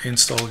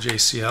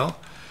install.jcl.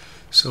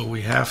 So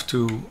we have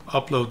to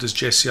upload this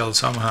JCL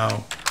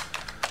somehow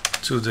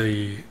to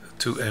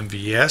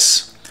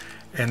MVS,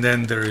 and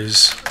then there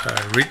is a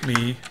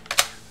README.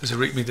 There's a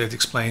README that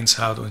explains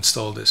how to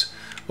install this.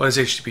 What is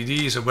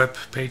HTTPD? Is a web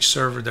page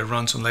server that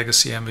runs on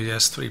legacy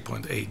MVS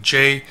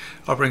 3.8J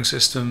operating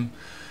system.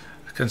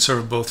 It can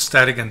serve both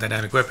static and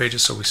dynamic web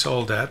pages, so we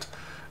solved that.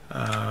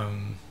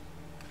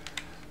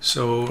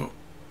 So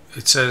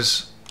it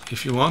says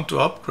if you want to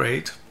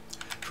upgrade,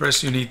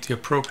 first you need the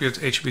appropriate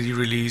HTTPD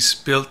release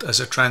built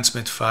as a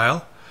transmit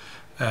file,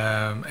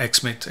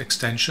 XMIT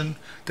extension,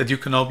 that you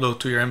can upload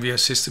to your MVS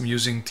system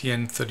using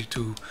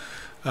TN32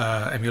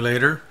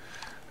 emulator.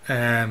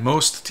 And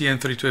most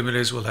TN32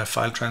 emulators will have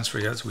file transfer,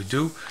 yes, we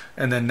do.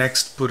 And then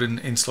next put in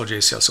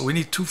install.jcl. So we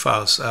need two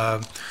files.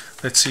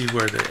 Let's see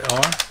where they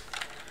are.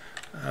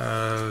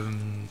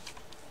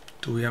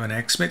 Do we have an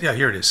XMIT? Yeah,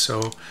 here it is.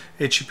 So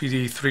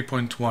HTTPD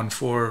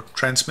 3.14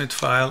 transmit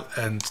file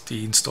and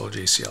the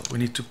install.jcl. We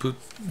need to put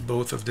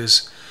both of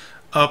this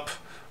up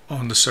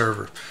on the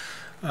server.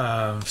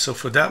 So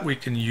for that we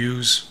can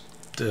use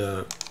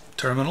the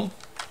terminal,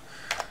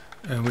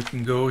 and we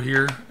can go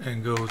here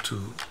and go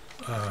to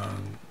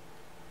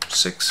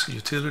 6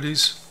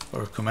 utilities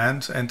or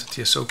command, enter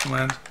TSO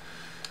command,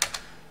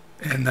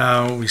 and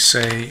now we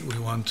say we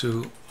want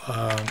to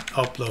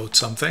upload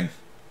something.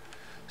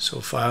 So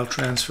file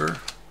transfer,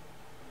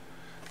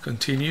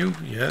 continue,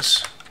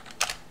 yes,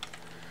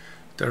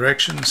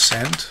 direction,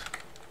 send,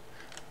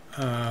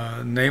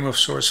 name of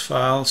source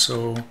file,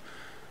 so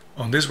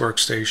on this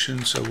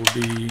workstation, so it will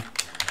be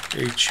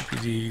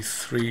HTTPD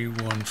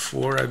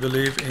 314, I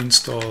believe,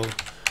 install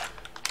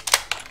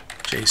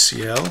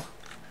JCL.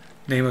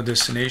 Name of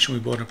destination, we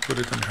want to put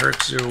it on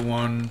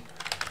Herc01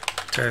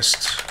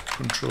 test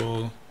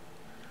control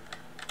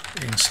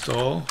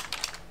install.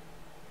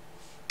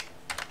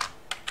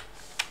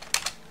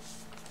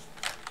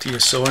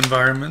 TSO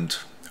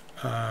environment,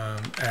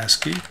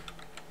 ASCII,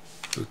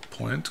 good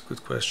point,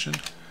 good question.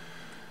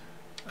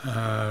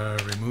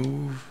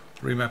 Remove,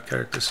 remap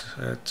character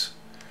set,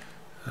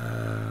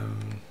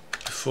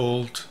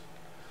 default,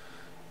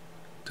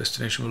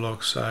 destination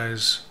block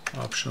size,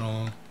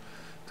 optional,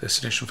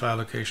 destination file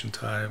location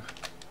type,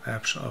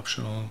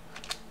 optional.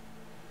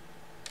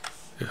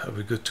 Are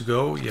we good to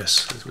go?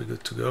 Yes, we're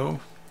good to go.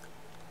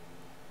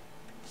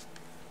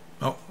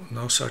 Oh,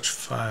 no such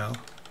file.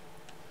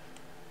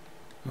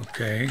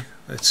 Okay,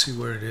 let's see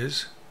where it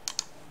is.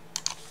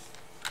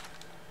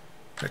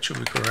 That should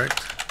be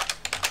correct.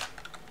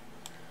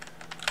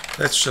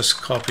 Let's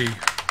just copy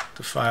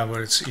the file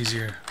where it's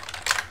easier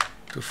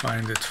to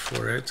find it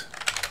for it.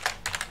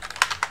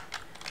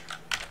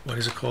 What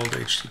is it called?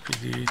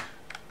 HTTPD.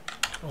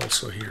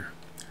 Also here.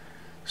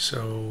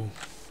 So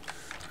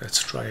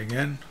let's try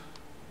again.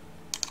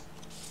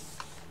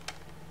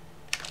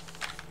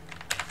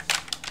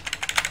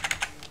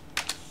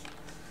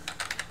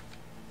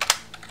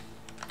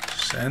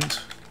 Send.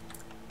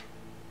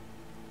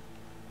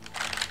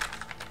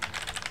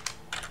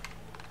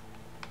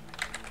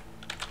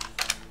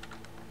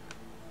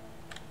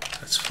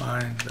 That's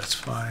fine, that's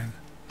fine,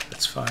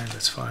 that's fine,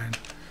 that's fine,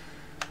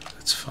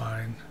 that's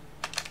fine.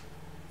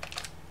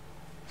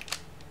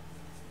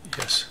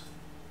 Yes.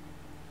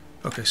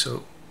 Okay,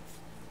 so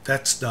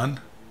that's done.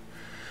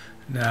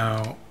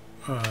 Now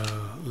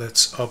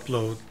let's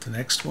upload the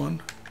next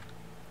one.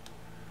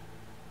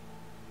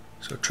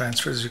 So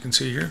transfers, as you can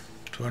see here,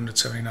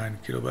 279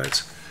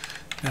 kilobytes.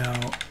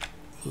 Now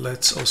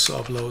let's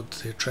also upload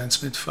the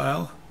transmit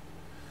file.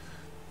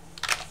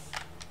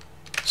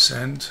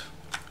 Send.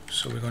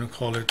 So we're going to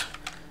call it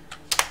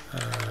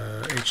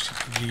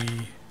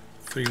HTTPD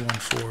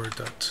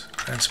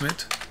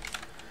 314.transmit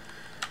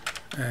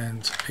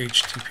and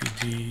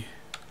HTTPD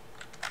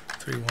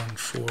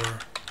 314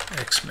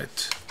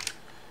 XMIT.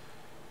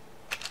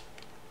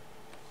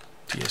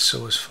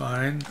 TSO is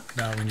fine.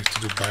 Now we need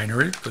to do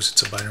binary because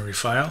it's a binary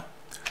file.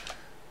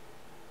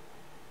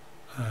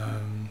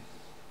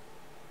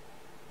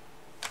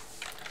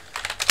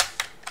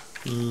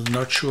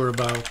 Not sure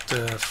about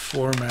the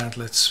format.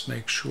 Let's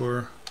make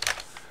sure.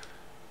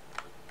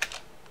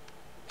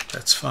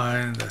 That's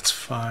fine, that's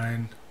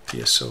fine.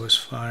 TSO is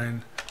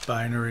fine.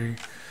 Binary,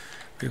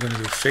 we're going to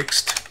do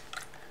fixed,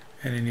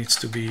 and it needs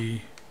to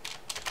be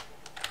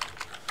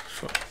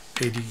for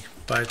 80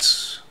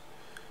 bytes,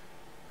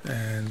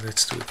 and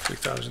let's do it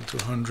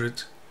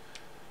 3200.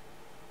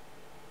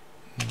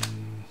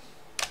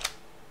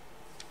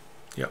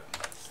 Yep,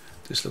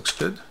 this looks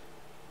good.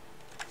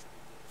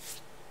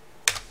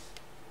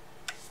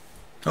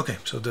 Okay,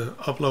 so the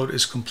upload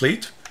is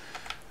complete.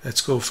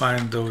 Let's go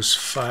find those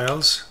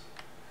files.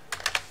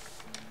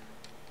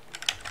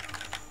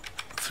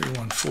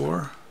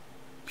 314.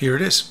 Here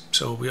it is.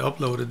 So we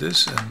uploaded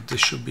this, and this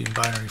should be in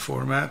binary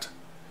format.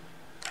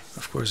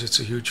 Of course, it's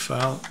a huge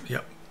file.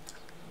 Yep.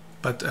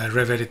 But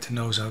RevEdit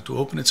knows how to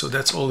open it, so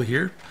that's all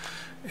here.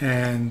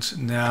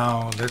 And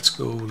now let's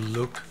go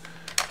look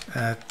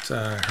at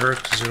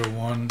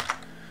HERC01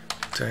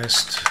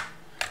 test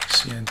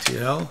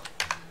CNTL.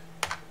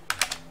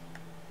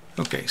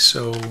 Okay,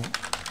 so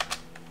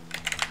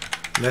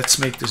let's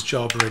make this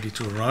job ready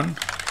to run.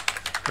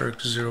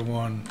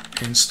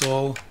 HERC01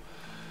 install.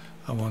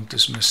 I want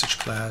this message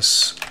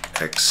class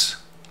X.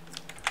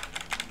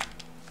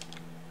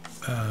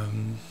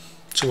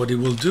 So what it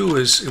will do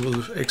is it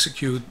will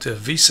execute the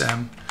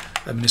vSAM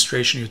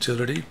administration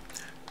utility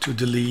to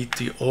delete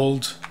the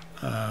old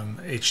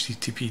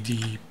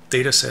HTTPD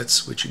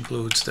datasets, which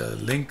includes the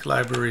link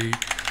library,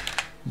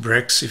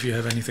 Brex if you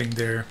have anything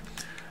there,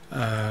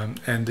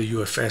 and the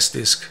UFS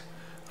disk.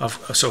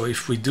 So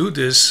if we do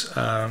this,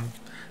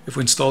 if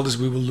we install this,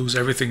 we will lose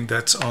everything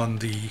that's on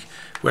the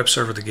web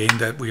server, the game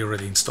that we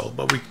already installed,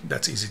 but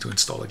that's easy to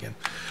install again.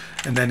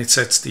 And then it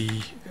sets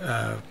the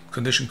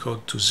condition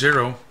code to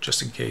 0,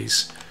 just in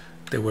case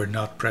they were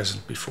not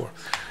present before.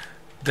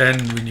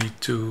 Then we need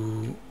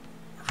to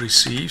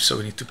receive, so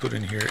we need to put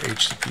in here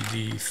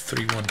HTTPD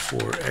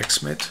 314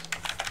 XMIT.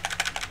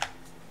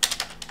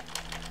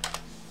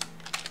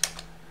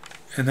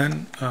 And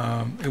then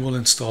it will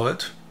install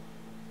it.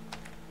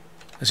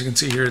 As you can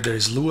see here, there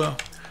is Lua.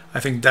 I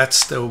think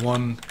that's the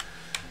one,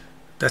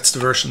 that's the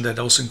version that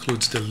also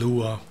includes the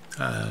Lua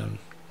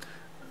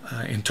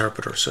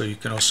interpreter. So you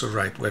can also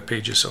write web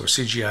pages or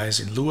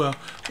CGIs in Lua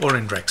or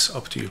in Rex,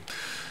 up to you.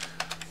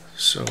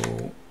 So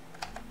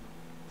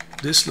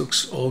this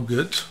looks all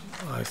good.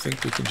 I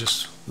think we can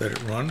just let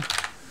it run.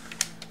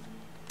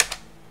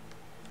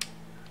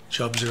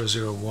 Job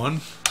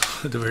 001,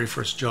 the very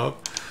first job.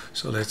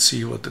 So let's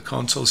see what the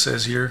console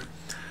says here.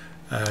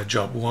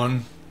 Job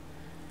 1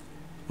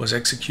 was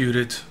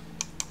executed,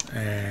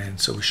 and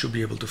so we should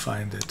be able to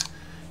find it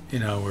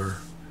in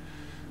our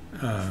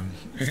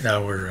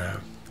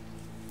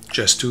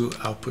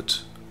just2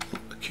 output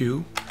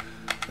queue.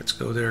 Let's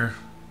go there.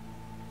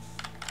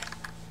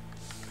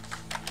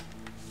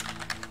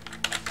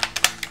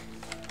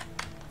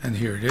 And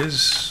here it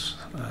is,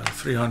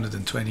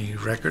 320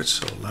 records,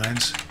 so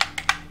lines.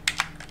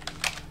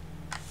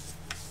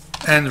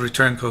 And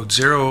return code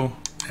 0,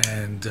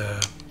 and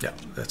yeah,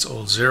 that's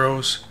all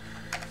zeros.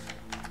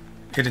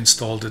 It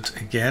installed it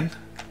again.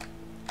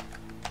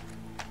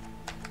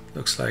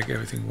 Looks like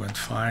everything went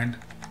fine.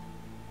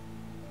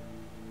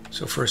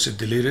 So first it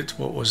deleted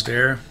what was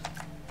there,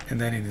 and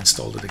then it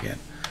installed it again.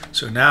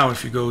 So now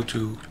if you go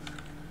to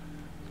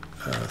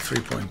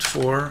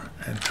 3.4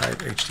 and type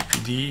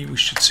HTTPD, we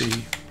should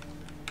see,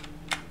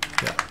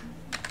 yeah,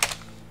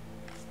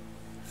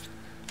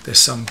 there's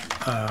some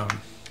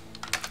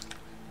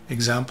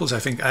examples. I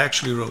think I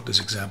actually wrote this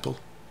example.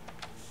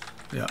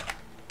 Yeah.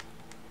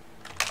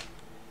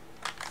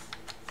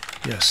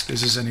 Yes,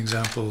 this is an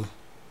example.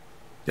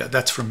 Yeah,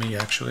 that's from me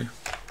actually.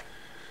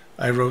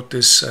 I wrote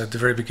this at the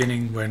very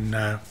beginning when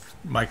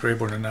Mike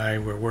Rayborn and I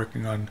were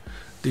working on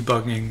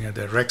debugging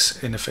the Rex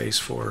interface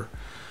for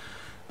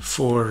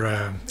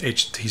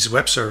his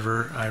web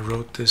server. I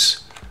wrote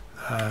this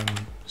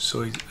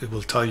so it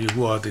will tell you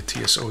who are the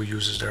TSO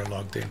users that are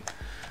logged in.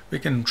 We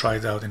can try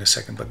it out in a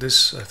second, but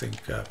this, I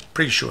think,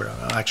 pretty sure.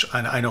 Actually,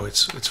 I know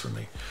it's for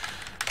me,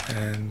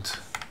 and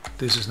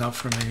this is not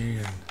for me,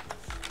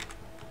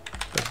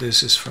 but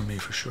this is for me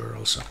for sure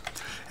also.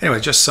 Anyway,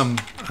 just some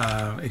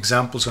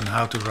examples on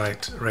how to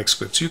write Rex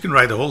scripts. You can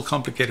write a whole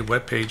complicated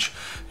web page.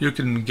 You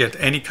can get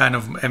any kind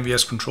of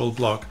MVS control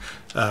block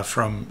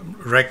from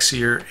Rex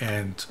here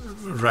and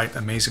write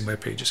amazing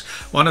web pages.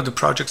 One of the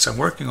projects I'm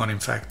working on, in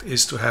fact,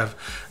 is to have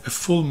a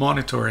full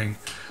monitoring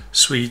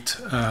suite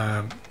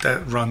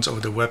that runs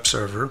over the web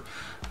server.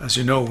 As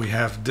you know, we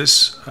have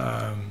this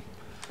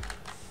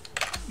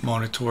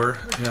monitor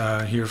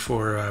here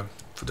for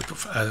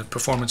the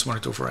performance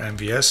monitor for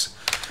MVS,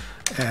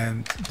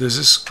 and this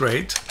is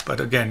great,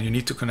 but again you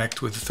need to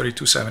connect with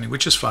 3270,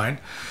 which is fine,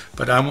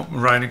 but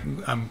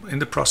I'm in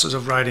the process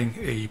of writing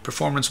a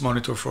performance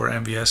monitor for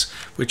MVS,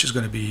 which is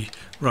going to be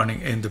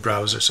running in the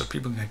browser so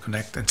people can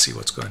connect and see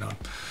what's going on.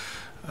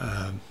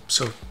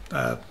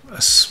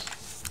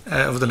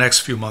 Over the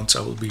next few months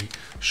I will be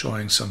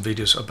showing some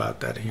videos about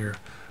that here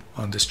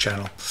on this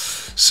channel.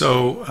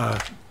 So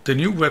the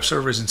new web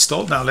server is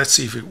installed. Now let's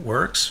see if it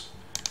works,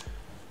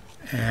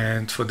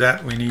 and for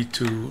that we need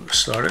to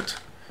start it.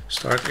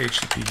 Start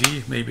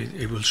HTTPD. Maybe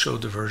it will show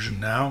the version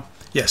now.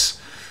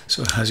 Yes.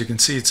 So as you can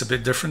see, it's a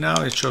bit different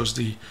now. It shows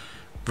the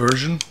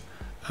version.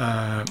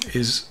 It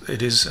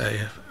is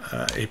a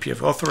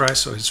APF authorized,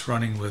 so it's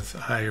running with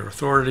higher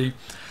authority,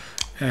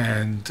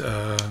 and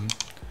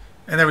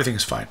everything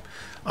is fine.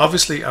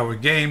 Obviously, our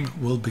game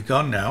will be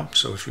gone now.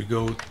 So if we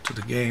go to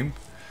the game,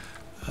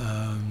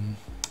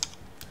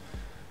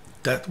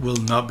 that will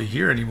not be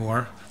here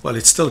anymore. Well,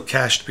 it's still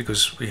cached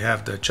because we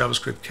have the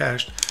JavaScript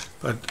cached,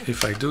 but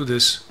if I do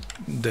this,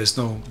 there's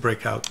no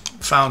breakout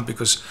found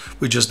because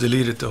we just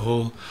deleted the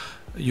whole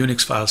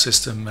UNIX file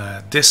system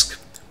disk,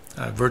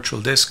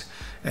 virtual disk,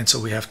 and so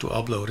we have to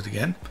upload it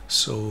again.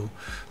 So,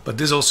 but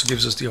this also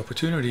gives us the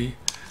opportunity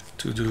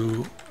to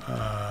do,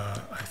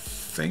 I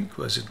think,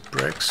 was it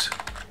Brex?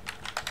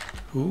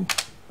 Who?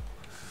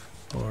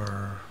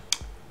 Or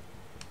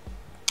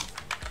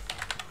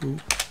who?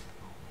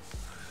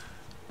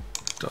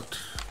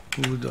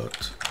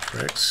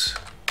 Who.rex.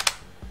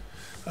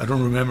 I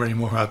don't remember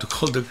anymore how to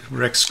call the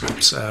Rex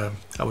scripts. I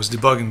was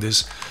debugging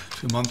this a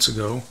few months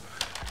ago.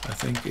 I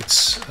think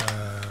it's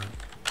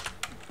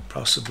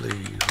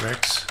possibly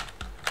Rex.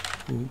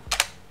 Who?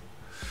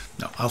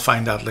 No, I'll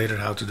find out later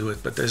how to do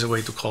it, but there's a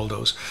way to call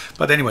those.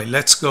 But anyway,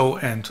 let's go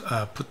and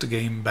put the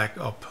game back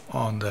up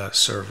on the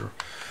server.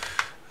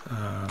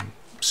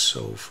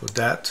 So for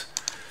that,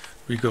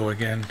 we go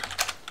again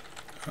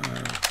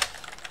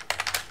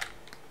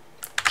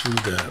to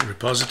the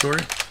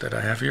repository that I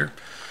have here,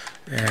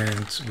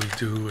 and we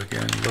do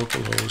again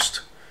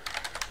localhost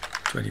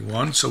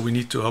 21. So we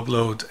need to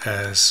upload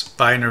as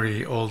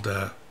binary all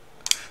the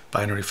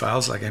binary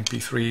files like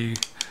MP3,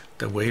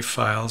 the WAV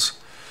files,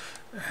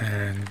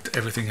 and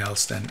everything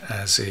else then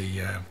as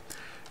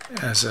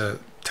a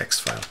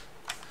text file.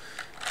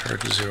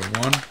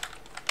 Erg01.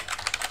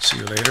 See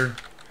you later.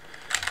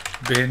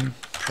 Bin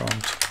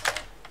prompt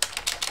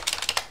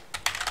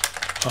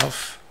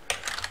off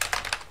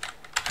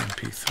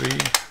MP3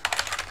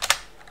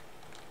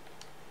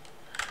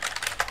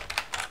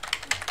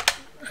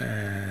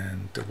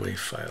 and the WAV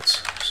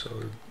files.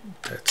 So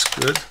that's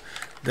good.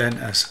 Then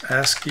as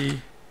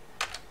ASCII,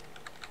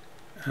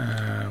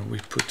 we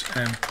put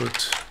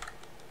input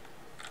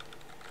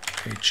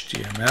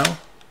HTML,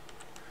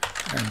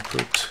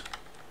 input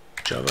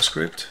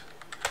JavaScript,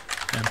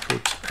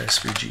 input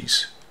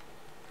SVGs.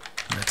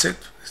 And that's it.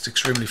 It's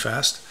extremely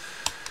fast.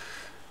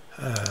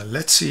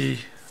 Let's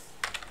see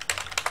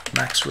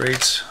max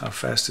rates, how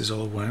fast this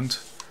all went.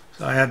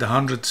 So I had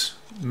 100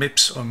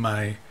 MIPS on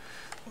my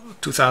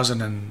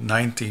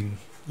 2019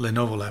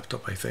 Lenovo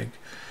laptop, I think.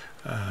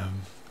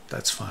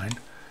 That's fine.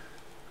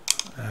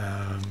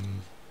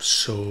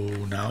 So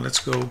now let's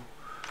go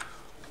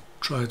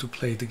try to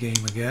play the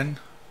game again.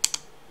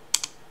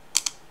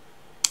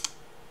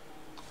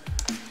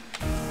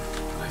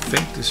 I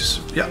think this is,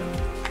 yeah,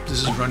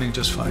 this is running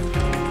just fine.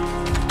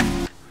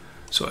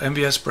 So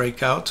MVS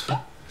Breakout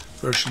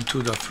version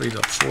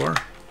 2.3.4.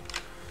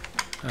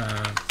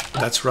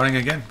 That's running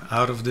again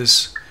out of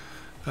this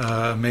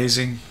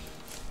amazing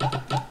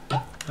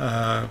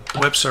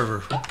web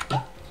server.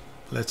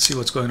 Let's see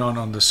what's going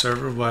on the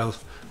server while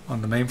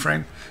on the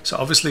mainframe. So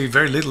obviously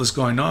very little is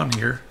going on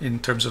here in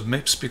terms of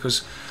MIPS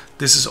because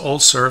this is all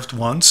served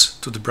once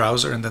to the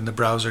browser, and then the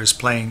browser is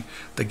playing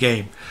the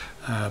game.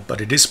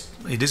 But it is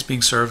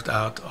being served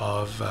out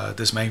of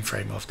this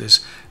mainframe of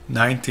this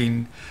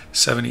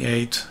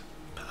 1978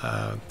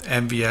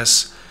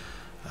 MVS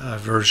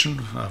version,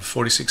 a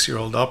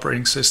 46-year-old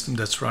operating system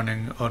that's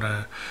running on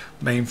a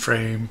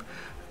mainframe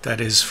that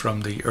is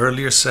from the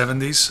earlier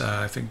 70s.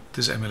 I think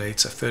this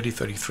emulates a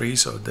 3033,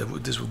 so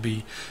this would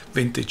be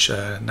vintage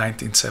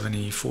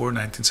 1974,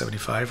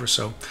 1975 or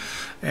so.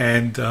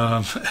 And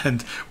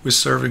and we're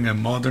serving a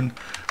modern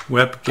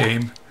web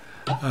game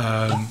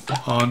on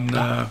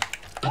the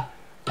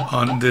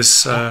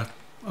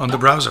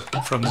browser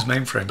from this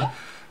mainframe.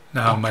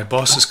 Now my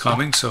boss is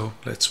coming, so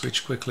let's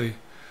switch quickly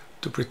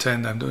to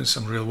pretend I'm doing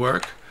some real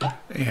work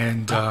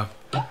and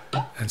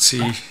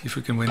see if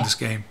we can win this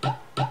game.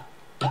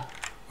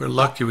 We're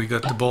lucky we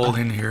got the ball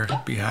in here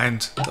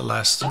behind the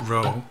last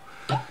row.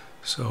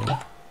 So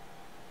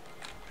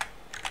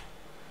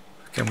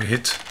can we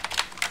hit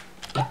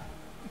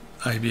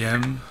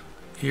IBM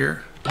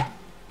here?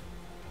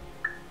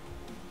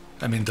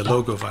 I mean the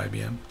logo of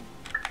IBM.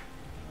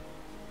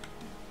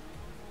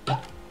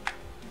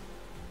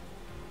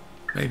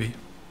 Maybe.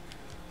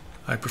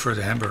 I prefer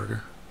the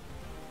hamburger.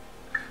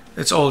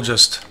 It's all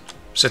just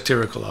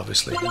satirical,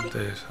 obviously.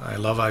 I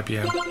love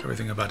IBM.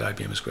 Everything about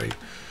IBM is great.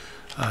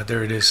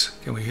 There it is.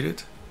 Can we hit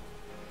it?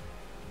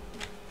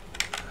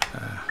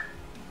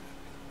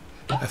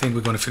 I think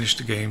we're going to finish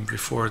the game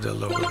before the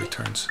logo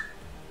returns.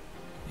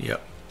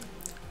 Yep.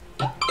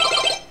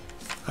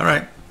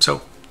 Alright,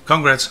 so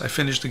congrats. I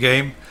finished the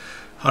game.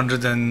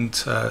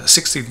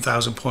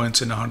 116,000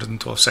 points in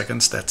 112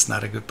 seconds. That's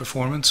not a good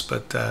performance,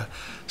 but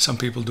some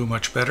people do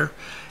much better.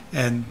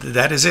 And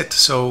that is it.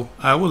 So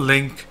I will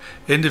link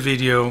in the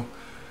video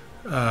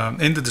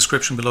in the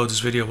description below this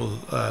video will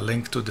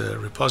link to the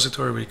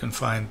repository where you can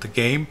find the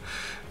game,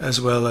 as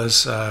well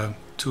as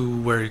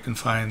to where you can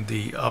find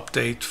the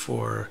update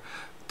for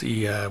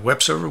the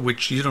web server,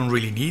 which you don't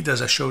really need,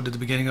 as I showed at the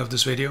beginning of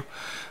this video.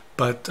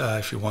 But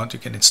if you want, you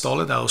can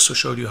install it. I also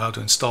showed you how to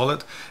install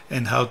it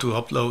and how to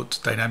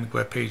upload dynamic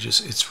web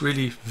pages. It's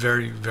really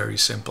very, very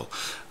simple.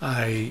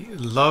 I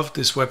love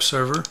this web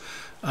server.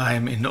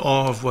 I'm in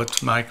awe of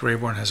what Mike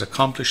Rayborn has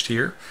accomplished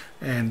here,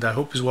 and I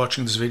hope he's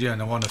watching this video,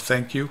 and I want to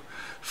thank you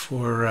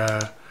for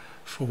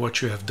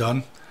what you have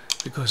done,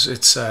 because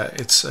it's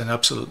an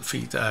absolute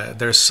feat.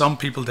 There's some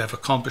people that have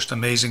accomplished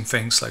amazing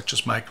things, like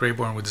just Mike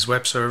Rayborn with his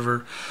web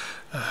server,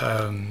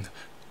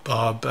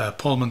 Bob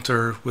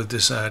Pullmanter with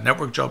this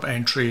network job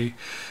entry.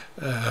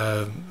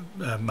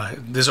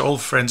 These are all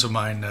friends of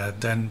mine.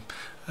 Then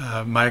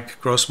Mike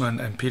Grossman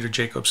and Peter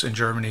Jacobs in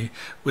Germany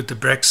with the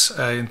Brex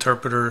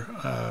interpreter,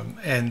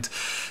 and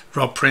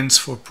Rob Prince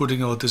for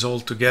putting all this all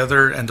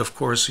together, and of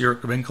course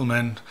Jörg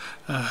Winkelmann,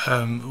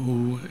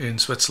 who in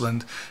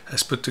Switzerland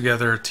has put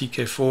together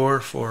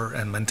TK4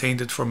 and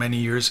maintained it for many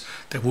years.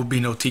 There would be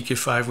no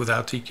TK5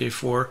 without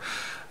TK4.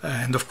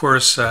 And of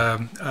course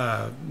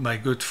my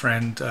good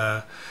friend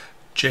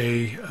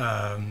Jay,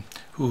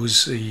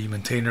 who's the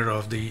maintainer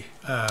of the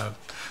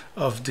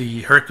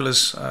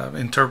Hercules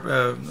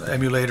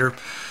emulator.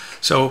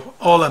 So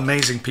all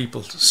amazing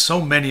people,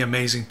 so many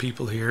amazing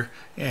people here,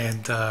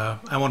 and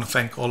I want to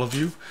thank all of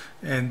you,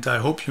 and I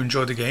hope you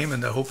enjoy the game,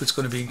 and I hope it's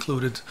going to be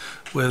included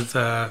with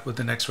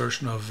the next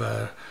version of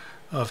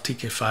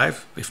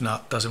TK5. If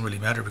not, doesn't really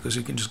matter, because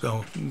you can just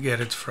go get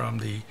it from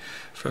the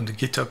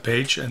GitHub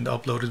page and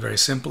upload it. Very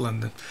simple,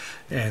 and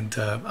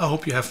I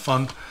hope you have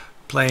fun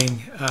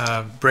playing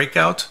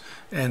Breakout,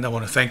 and I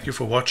want to thank you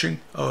for watching.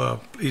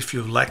 If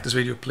you like this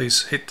video,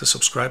 please hit the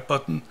subscribe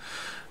button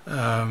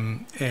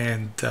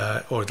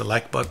or the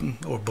like button,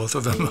 or both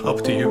of them,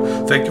 up to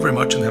you. Thank you very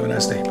much, and have a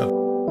nice day. Bye.